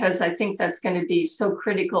so, because I think that's going to be so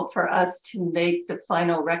critical for us to make the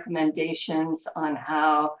final recommendations on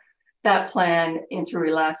how that plan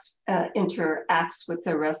interacts with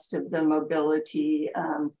the rest of the mobility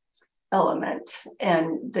element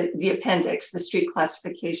and the appendix, the street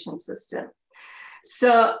classification system.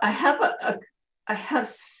 So I have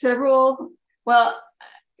several, well,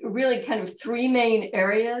 really kind of three main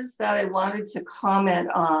areas that I wanted to comment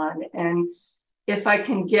on. And if I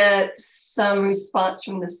can get some response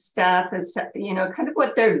from the staff as to, you know, kind of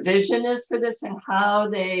what their vision is for this and how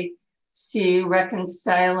they see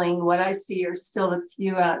reconciling what I see are still a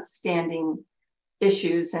few outstanding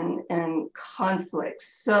issues and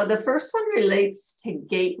conflicts. So the first one relates to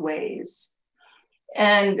gateways.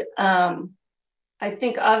 And I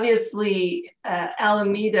think obviously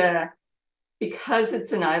Alameda, because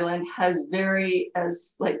it's an island, has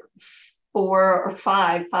like 4 or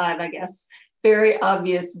 5, I guess, very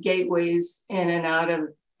obvious gateways in and out of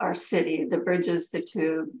our city, the bridges, the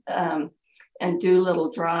tube, and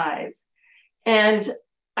Doolittle Drive. And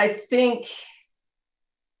I think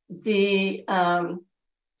the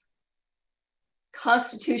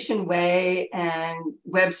Constitution Way and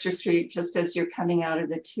Webster Street, just as you're coming out of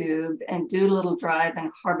the tube, and Doolittle Drive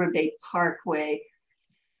and Harbor Bay Parkway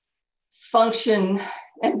function,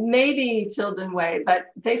 and maybe Tilden Way, but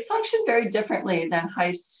they function very differently than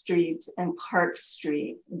High Street and Park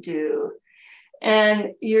Street do.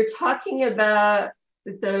 And you're talking about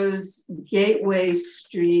those gateway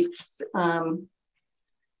streets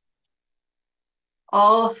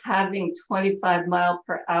all having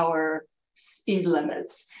 25-mile-per-hour speed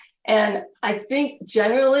limits. And I think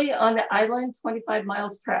generally on the island, 25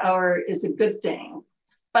 miles per hour is a good thing.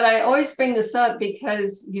 But I always bring this up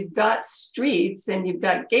because you've got streets and you've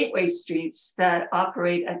got gateway streets that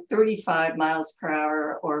operate at 35 miles per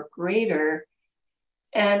hour or greater.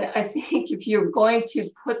 And I think if you're going to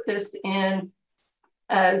put this in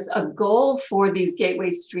as a goal for these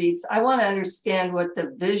gateway streets, I want to understand what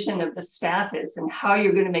the vision of the staff is and how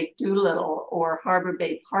you're going to make Doolittle or Harbor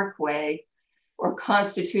Bay Parkway or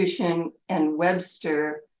Constitution and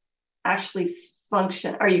Webster actually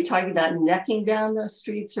function. Are you talking about necking down those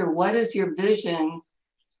streets, or what is your vision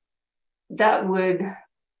that would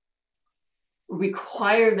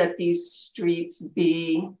require that these streets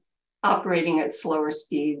be operating at slower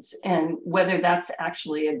speeds, and whether that's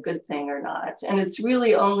actually a good thing or not. And it's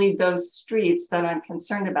really only those streets that I'm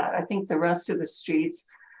concerned about. I think the rest of the streets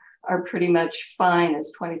are pretty much fine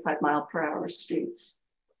as 25-mile-per-hour streets.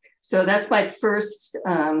 So that's my first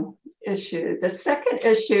issue. The second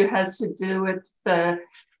issue has to do with the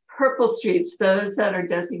purple streets, those that are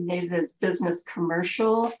designated as business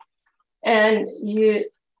commercial. And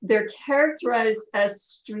they're characterized as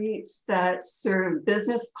streets that serve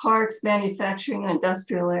business parks, manufacturing,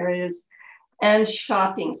 industrial areas, and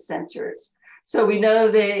shopping centers. So we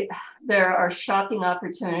know there are shopping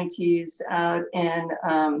opportunities out in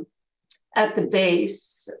at the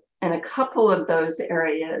base in a couple of those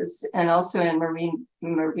areas, and also in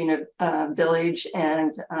Marina Village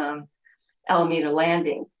and Alameda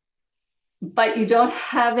Landing. But you don't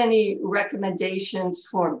have any recommendations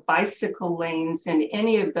for bicycle lanes in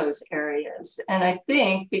any of those areas. And I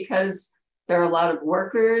think because there are a lot of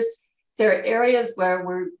workers, there are areas where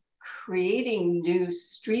we're creating new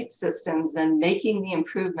street systems and making the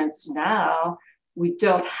improvements now. We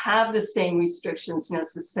don't have the same restrictions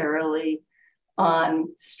necessarily on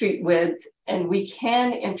street width, and we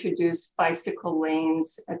can introduce bicycle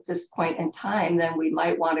lanes at this point in time. Then we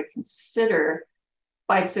might want to consider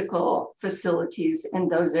bicycle facilities in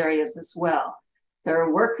those areas as well. There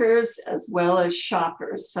are workers as well as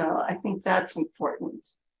shoppers, so I think that's important.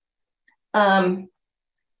 I'm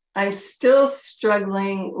still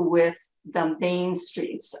struggling with the main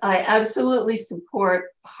streets. I absolutely support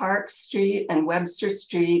Park Street and Webster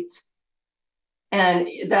Street and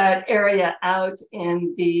that area out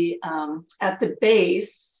in the at the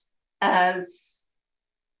base as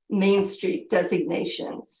Main Street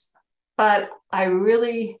designations. But I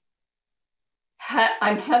really,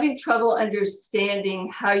 I'm having trouble understanding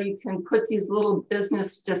how you can put these little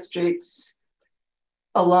business districts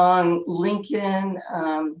along Lincoln,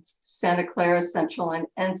 Santa Clara Central, and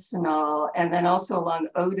Encinal, and then also along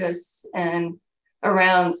Otis and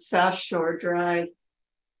around South Shore Drive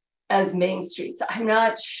as main streets. I'm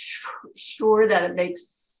not sure that it makes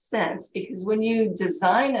sense, because when you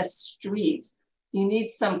design a street, you need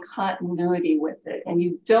some continuity with it, and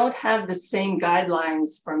you don't have the same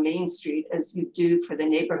guidelines for Main Street as you do for the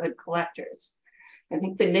neighborhood collectors. I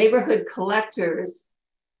think the neighborhood collectors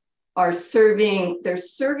are serving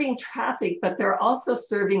traffic, but they're also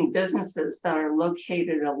serving businesses that are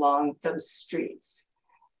located along those streets.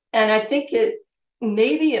 And I think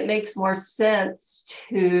maybe it makes more sense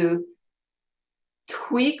to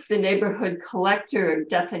tweak the neighborhood collector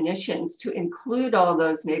definitions to include all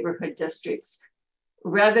those neighborhood districts,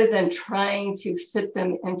 rather than trying to fit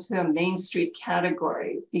them into a Main Street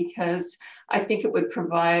category, because I think it would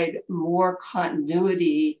provide more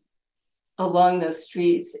continuity along those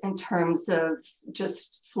streets in terms of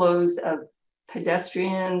just flows of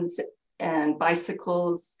pedestrians and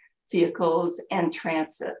bicycles, vehicles, and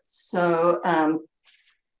transit. So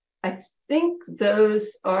I think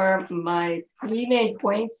those are my three main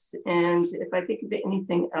points. And if I think of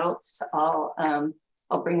anything else, I'll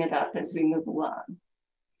bring it up as we move along.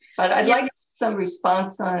 But I'd like some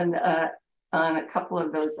response on a couple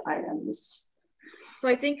of those items. So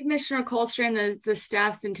I think Commissioner Colstrand, the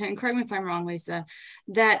staff's intent, correct me if I'm wrong, Lisa,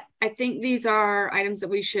 that I think these are items that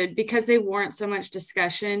we should, because they warrant so much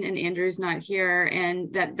discussion and Andrew's not here,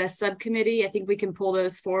 and that the subcommittee, I think we can pull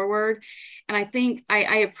those forward. And I think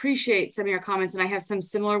I appreciate some of your comments, and I have some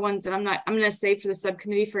similar ones that I'm going to save for the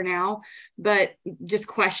subcommittee for now, but just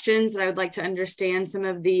questions that I would like to understand some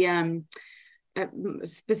of the,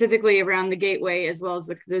 specifically around the gateway, as well as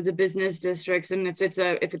the business districts, and if it's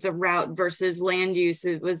a route versus land use,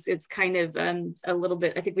 it's kind of a little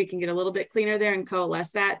bit, I think we can get a little bit cleaner there and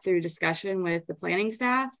coalesce that through discussion with the planning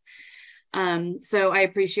staff. So I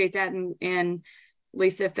appreciate that, and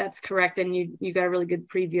Lisa, if that's correct, then you got a really good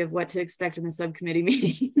preview of what to expect in the subcommittee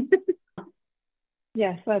meeting.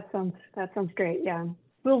 Yes, that sounds great. Yeah,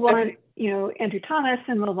 we'll want Andrew Thomas,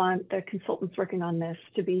 and we'll want the consultants working on this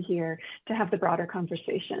to be here to have the broader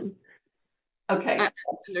conversation. Okay,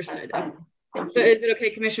 understood. So is it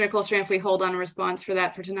okay, Commissioner Colstrand, if we hold on a response for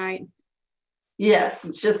that for tonight? Yes,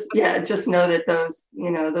 just know that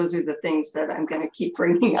those are the things that I'm going to keep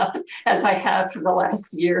bringing up, as I have for the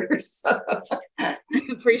last year or so.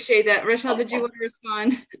 Appreciate that. Rochelle, did you want to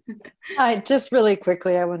respond? Just really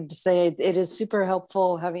quickly, I wanted to say it is super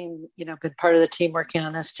helpful having been part of the team working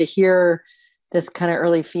on this to hear this kind of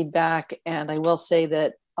early feedback. And I will say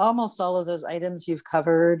that almost all of those items you've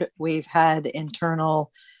covered, we've had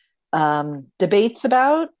internal debates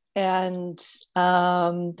about. and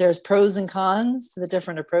there's pros and cons to the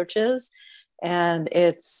different approaches. And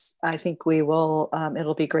I think we will,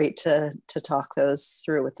 it'll be great to talk those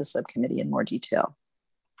through with the subcommittee in more detail.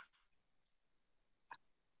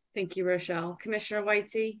 Thank you, Rochelle. Commissioner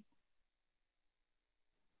Whitesey?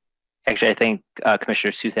 Actually, I think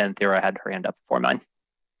Commissioner Suthan Thera had her hand up before mine.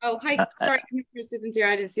 Oh, hi. Sorry, Commissioner Suthan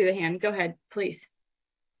Thera, I didn't see the hand. Go ahead, please.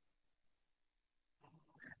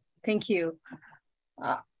 Thank you.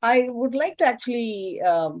 I would like to actually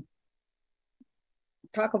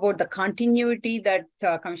talk about the continuity that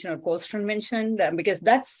Commissioner Colston mentioned, because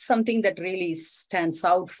that's something that really stands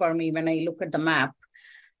out for me when I look at the map.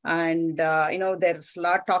 And, there's a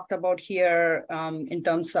lot talked about here in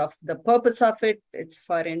terms of the purpose of it. It's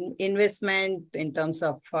for investment in terms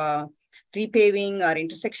of repaving or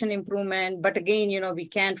intersection improvement. But again, we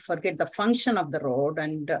can't forget the function of the road.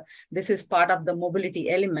 And this is part of the mobility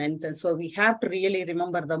element. And so we have to really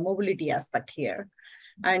remember the mobility aspect here.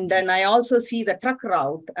 And then I also see the truck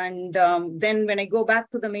route. And then when I go back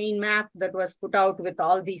to the main map that was put out with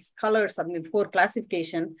all these colors of the 4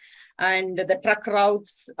 classification, and the truck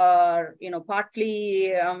routes are,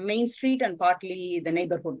 partly Main Street and partly the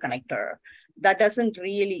neighborhood connector. That doesn't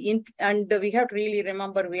really, and we have to really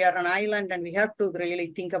remember we are an island and we have to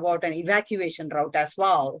really think about an evacuation route as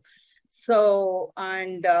well. So,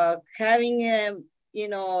 and having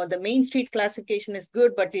the Main Street classification is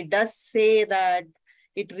good, but it does say that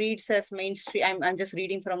it reads as Main Street. I'm just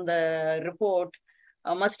reading from the report.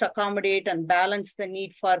 Must accommodate and balance the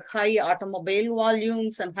need for high automobile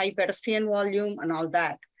volumes and high pedestrian volume and all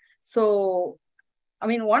that. So,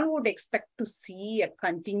 one would expect to see a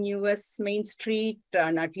continuous Main Street,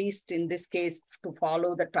 and at least in this case, to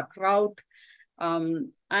follow the truck route.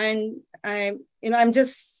 And I'm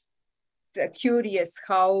just curious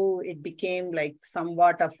how it became like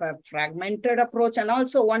somewhat of a fragmented approach. And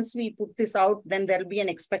also once we put this out, then there'll be an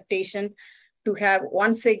expectation to have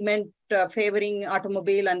one segment favoring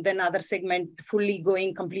automobile and then other segment fully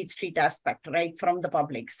going complete street aspect, right, from the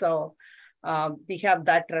public. So we have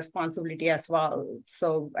that responsibility as well.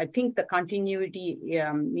 So I think the continuity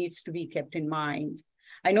needs to be kept in mind.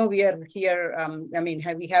 I know we are here,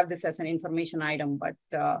 we have this as an information item, but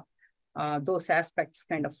those aspects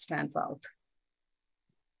kind of stands out.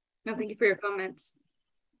 No, thank you for your comments.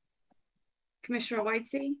 Commissioner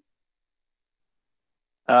Whitesey?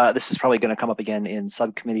 This is probably going to come up again in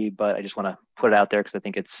subcommittee, but I just want to put it out there because I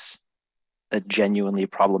think it's a genuinely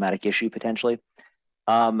problematic issue potentially.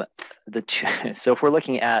 So if we're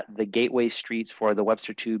looking at the gateway streets for the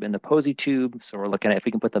Webster Tube and the Posey Tube, so we're looking at, if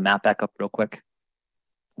we can put the map back up real quick.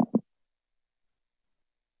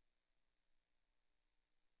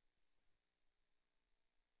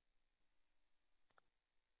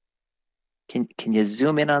 Can you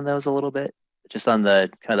zoom in on those a little bit? Just on the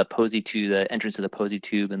kind of the Posey Tube, the entrance to the Posey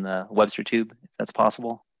Tube and the Webster Tube, if that's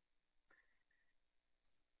possible.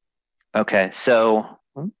 Okay, so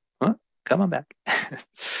come on back.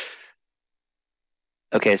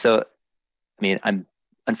 Okay, so I'm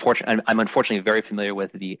unfortunately very familiar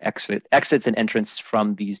with the exits and entrance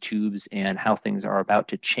from these tubes and how things are about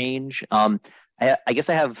to change. I guess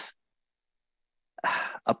I have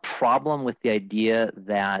a problem with the idea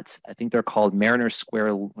that I think they're called Mariner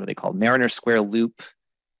Square, what are they called? Mariner Square Loop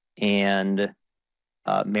and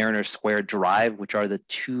Mariner Square Drive, which are the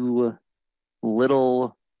 2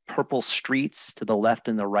 little purple streets to the left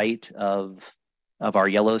and the right of our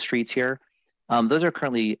yellow streets here. Those are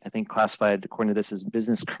currently, I think, classified according to this as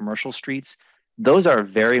business commercial streets. Those are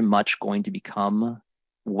very much going to become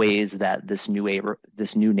ways that this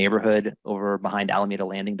new neighborhood over behind Alameda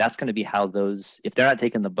Landing, that's going to be how those, if they're not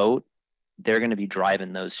taking the boat, they're going to be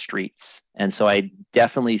driving those streets. And so I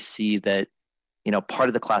definitely see that, part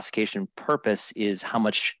of the classification purpose is how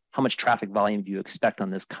much traffic volume do you expect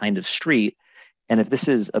on this kind of street. And if this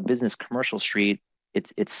is a business commercial street,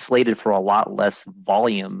 it's slated for a lot less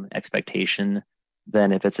volume expectation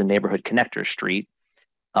than if it's a neighborhood connector street.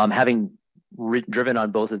 Having driven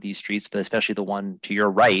on both of these streets, but especially the one to your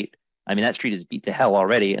right, that street is beat to hell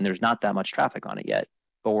already, and there's not that much traffic on it yet.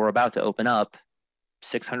 But we're about to open up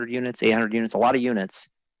 600 units, 800 units, a lot of units,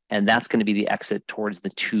 and that's going to be the exit towards the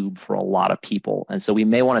tube for a lot of people. And so we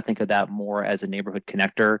may want to think of that more as a neighborhood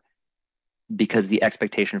connector because the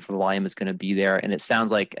expectation for the volume is going to be there. And it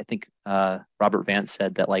sounds like, I think Robert Vance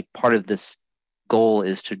said that like part of this goal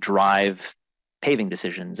is to drive paving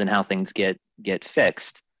decisions and how things get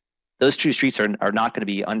fixed. Those 2 streets are not going to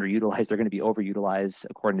be underutilized. They're going to be overutilized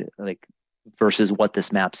according to versus what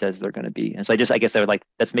this map says they're going to be. And so I guess I would like,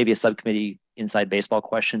 that's maybe a subcommittee inside baseball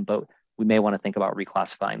question, but we may want to think about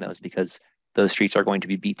reclassifying those because those streets are going to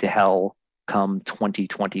be beat to hell come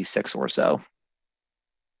 2026 or so.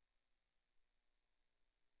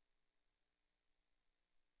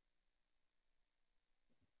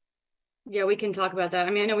 Yeah, we can talk about that.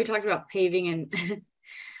 I mean, I know we talked about paving and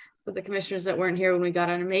with the commissioners that weren't here when we got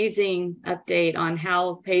an amazing update on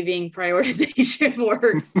how paving prioritization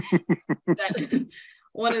works. That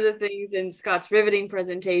one of the things in Scott's riveting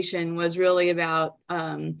presentation was really about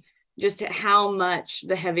just how much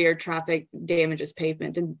the heavier traffic damages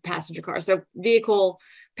pavement than passenger cars. So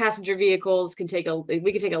passenger vehicles can take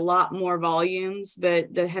we can take a lot more volumes,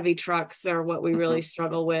 but the heavy trucks are what we really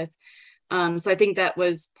struggle with. So I think that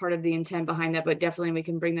was part of the intent behind that, but definitely we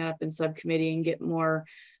can bring that up in subcommittee and get more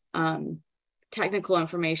technical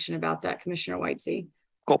information about that, Commissioner Whitesey.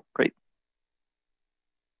 Cool, great.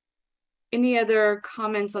 Any other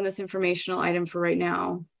comments on this informational item for right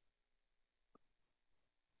now?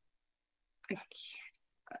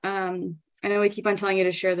 I know we keep on telling you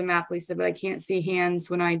to share the map, Lisa, but I can't see hands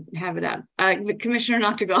when I have it up. Commissioner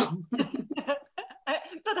Noctegal.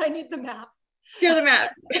 But I need the map. Share the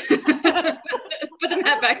map. Put the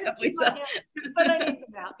map back up, Lisa. But I need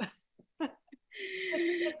the map.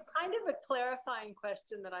 It's kind of a clarifying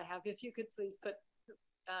question that I have. If you could please put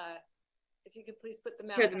the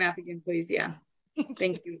map. Share the map again, please. Yeah.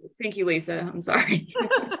 Thank you. Thank you, Lisa. I'm sorry.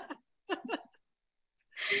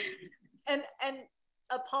 and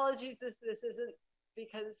apologies if this isn't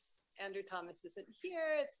because Andrew Thomas isn't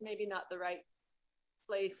here. It's maybe not the right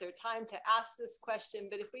place or time to ask this question,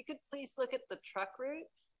 but if we could please look at the truck route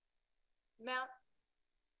map.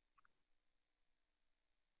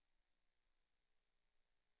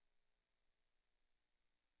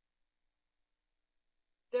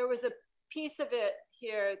 There was a piece of it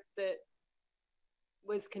here that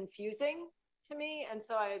was confusing to me, and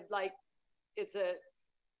so I'd like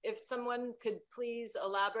if someone could please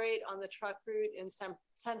elaborate on the truck route in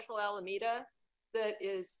central Alameda that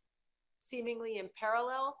is seemingly in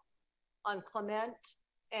parallel on Clement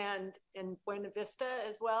and in Buena Vista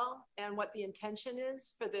as well, and what the intention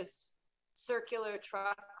is for this circular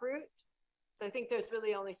truck route. So I think there's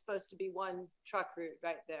really only supposed to be one truck route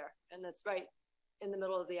right there, and that's right in the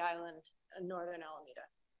middle of the island in northern Alameda.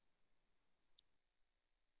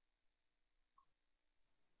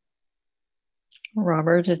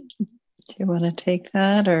 Robert, do you want to take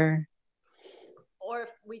that, or if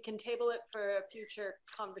we can table it for a future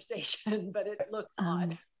conversation, but it looks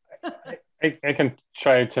odd. I can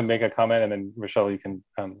try to make a comment, and then Rochelle, you can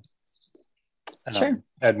sure.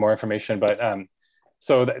 Add more information. But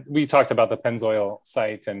so we talked about the Pennzoil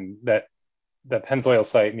site, and that the Pennzoil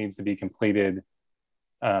site needs to be completed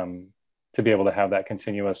to be able to have that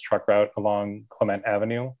continuous truck route along Clement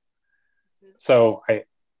Avenue. Mm-hmm. So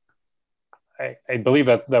I believe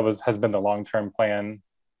that has been the long-term plan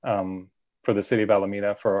for the city of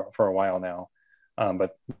Alameda for a while now,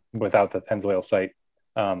 but without the Pennzoil site,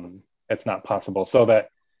 it's not possible. So that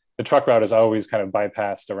the truck route is always kind of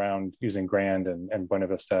bypassed around using Grand and Buena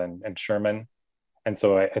Vista and Sherman. And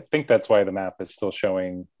so I think that's why the map is still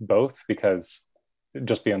showing both, because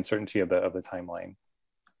just the uncertainty of the timeline.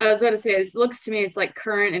 I was about to say, it looks to me it's like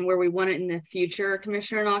current and where we want it in the future,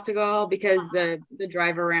 Commissioner Noctegal, because the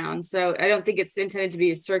drive around. So I don't think it's intended to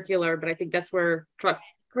be circular, but I think that's where trucks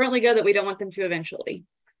currently go that we don't want them to eventually.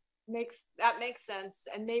 That makes sense.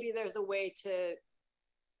 And maybe there's a way to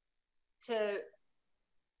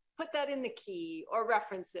put that in the key or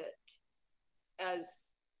reference it as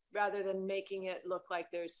rather than making it look like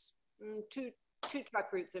there's two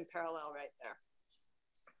truck routes in parallel right there.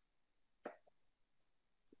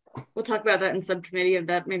 We'll talk about that in subcommittee, of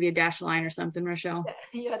that maybe a dash line or something, Rochelle.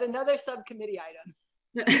 Yet another subcommittee item.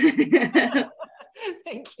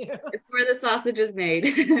 Thank you. It's where the sausage is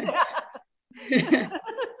made.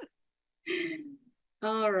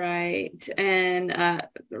 All right. And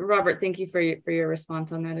Robert, thank you for your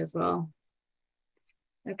response on that as well.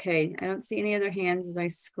 Okay, I don't see any other hands as I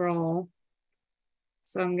scroll.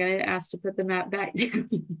 So I'm going to ask to put the map back down.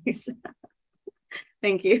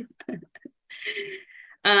 Thank you.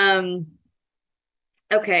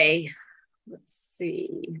 Okay, let's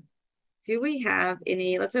see. Do we have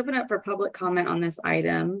any? Let's open up for public comment on this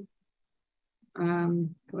item.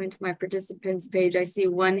 Going to my participants page, I see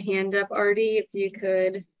one hand up, Artie. If you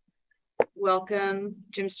could welcome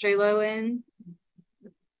Jim Strelo in.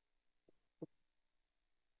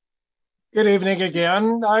 Good evening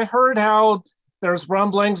again. I heard how there's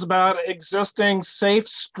rumblings about existing safe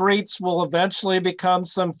streets will eventually become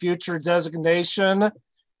some future designation.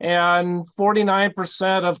 And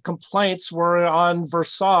 49% of complaints were on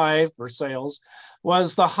Versailles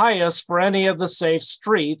was the highest for any of the safe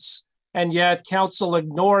streets. And yet council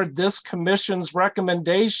ignored this commission's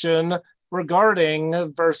recommendation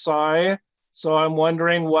regarding Versailles. So I'm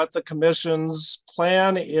wondering what the commission's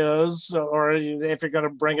plan is, or if you're going to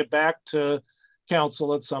bring it back to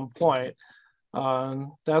council at some point.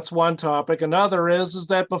 That's one topic. Another is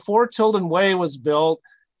that before Tilden Way was built,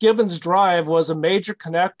 Gibbons Drive was a major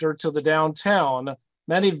connector to the downtown.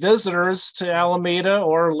 Many visitors to Alameda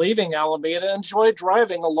or leaving Alameda enjoy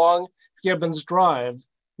driving along Gibbons Drive.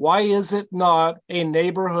 Why is it not a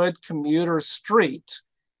neighborhood commuter street?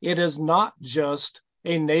 It is not just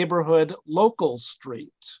a neighborhood local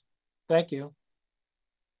street. Thank you.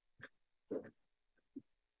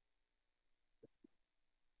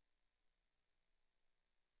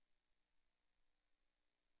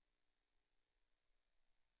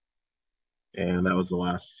 And that was the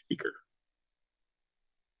last speaker.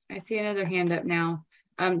 I see another hand up now.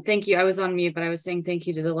 Thank you. I was on mute, but I was saying thank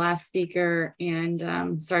you to the last speaker,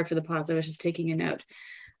 and sorry for the pause. I was just taking a note.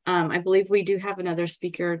 I believe we do have another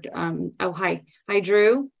speaker. Oh, hi. Hi,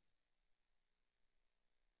 Drew.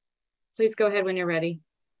 Please go ahead when you're ready.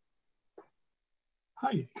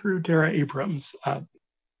 Hi, Drew Dara Abrams.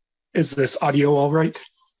 Is this audio all right?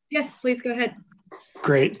 Yes, please go ahead.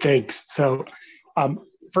 Great, thanks. So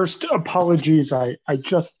first, apologies, I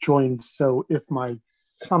just joined, so if my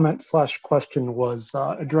comment/question was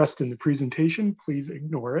addressed in the presentation, please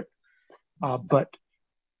ignore it. But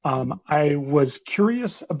I was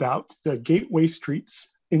curious about the gateway streets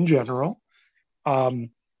in general. I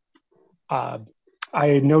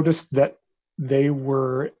noticed that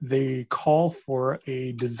they call for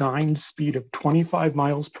a design speed of 25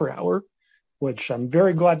 miles per hour, which I'm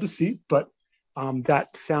very glad to see, but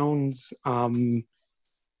that sounds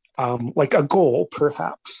like a goal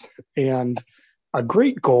perhaps, and a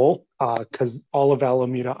great goal, because all of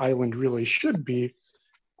Alameda Island really should be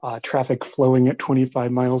traffic flowing at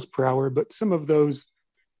 25 miles per hour, but some of those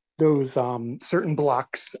certain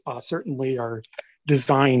blocks certainly are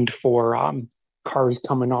designed for cars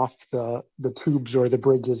coming off the tubes or the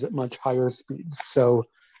bridges at much higher speeds. So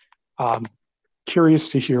curious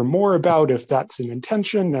to hear more about if that's an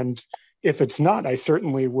intention, and if it's not, I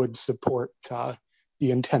certainly would support the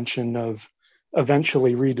intention of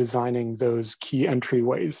eventually redesigning those key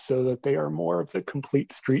entryways so that they are more of the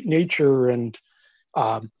complete street nature and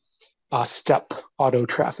step auto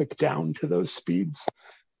traffic down to those speeds.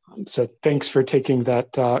 So thanks for taking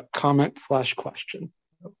that comment/question.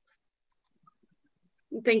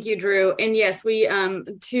 Thank you, Drew. And yes, we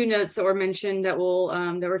two notes that were mentioned that will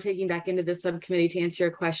that we're taking back into the subcommittee to answer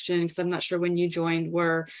your question, because I'm not sure when you joined,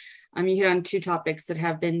 were you hit on two topics that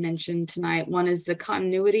have been mentioned tonight. One is the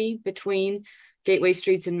continuity between gateway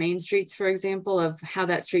streets and main streets, for example, of how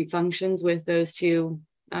that street functions with those two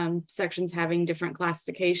sections having different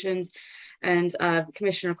classifications. And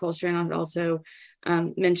Commissioner Colstrand had also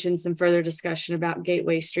mentioned some further discussion about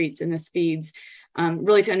gateway streets and the speeds,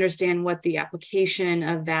 really to understand what the application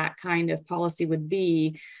of that kind of policy would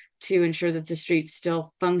be to ensure that the streets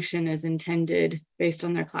still function as intended based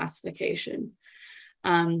on their classification.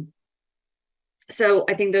 So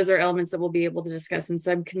I think those are elements that we'll be able to discuss in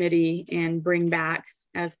subcommittee and bring back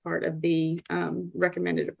as part of the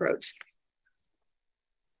recommended approach.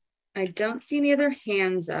 I don't see any other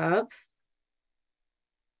hands up.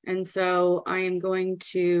 And so I am going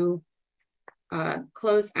to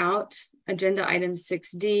close out agenda item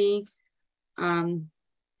 6D. And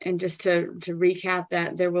just to recap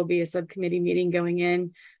that there will be a subcommittee meeting going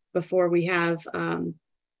in before we have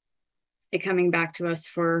it coming back to us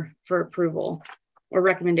for approval or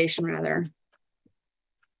recommendation rather.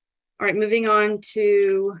 All right, moving on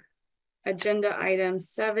to agenda item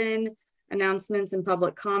 7, announcements and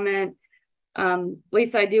public comment.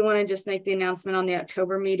 Lisa, I do want to just make the announcement on the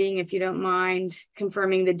October meeting, if you don't mind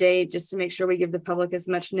confirming the date, just to make sure we give the public as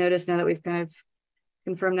much notice now that we've kind of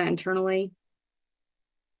confirmed that internally.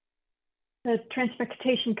 The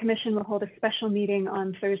Transportation Commission will hold a special meeting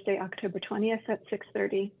on Thursday, October 20th at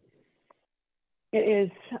 6:30. It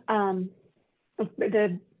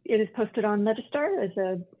is posted on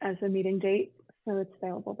Legistar as a meeting date, so it's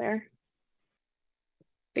available there.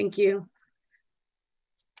 Thank you.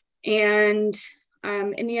 And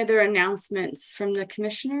any other announcements from the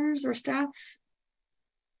commissioners or staff?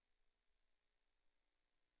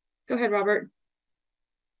 Go ahead, Robert.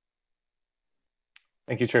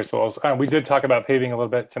 Thank you, Chair Souls. We did talk about paving a little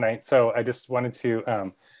bit tonight, so I just wanted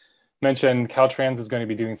to mention Caltrans is going to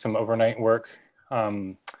be doing some overnight work,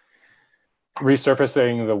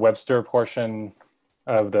 resurfacing the Webster portion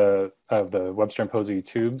of the Webster and Posey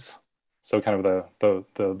tubes. So kind of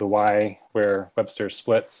the Y where Webster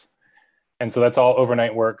splits. And so that's all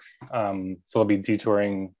overnight work. So they'll be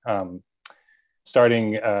detouring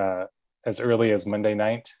starting as early as Monday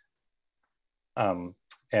night.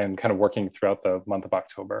 and kind of working throughout the month of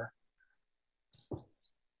October.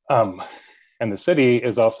 And the city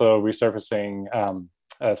is also resurfacing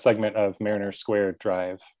a segment of Mariner Square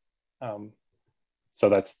Drive. So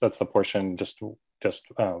that's the portion just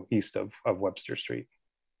east of Webster Street.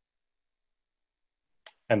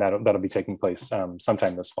 And that'll be taking place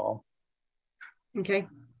sometime this fall. Okay.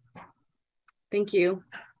 Thank you.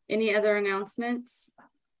 Any other announcements?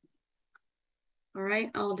 All right,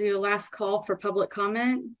 I'll do a last call for public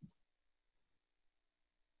comment.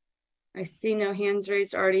 I see no hands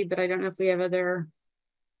raised already, but I don't know if we have other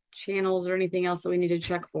channels or anything else that we need to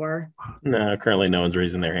check for. No, currently no one's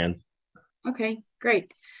raising their hand. Okay,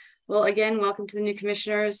 great. Well, again, welcome to the new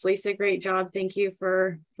commissioners. Lisa, great job. Thank you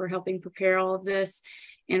for helping prepare all of this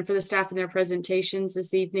and for the staff in their presentations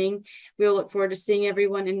this evening. We'll look forward to seeing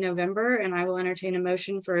everyone in November, and I will entertain a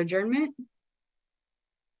motion for adjournment.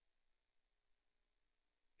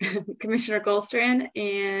 Commissioner Goldstrand,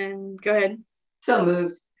 and go ahead. So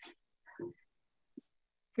moved.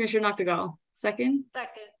 Commissioner Noctegal, second?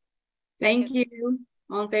 Second. Thank you.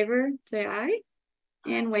 All in favor, say aye.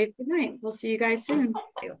 And wave good night. We'll see you guys soon.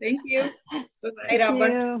 Thank you. Bye-bye. Hey, Robert.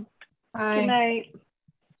 Thank you. Bye. Good night.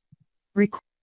 Record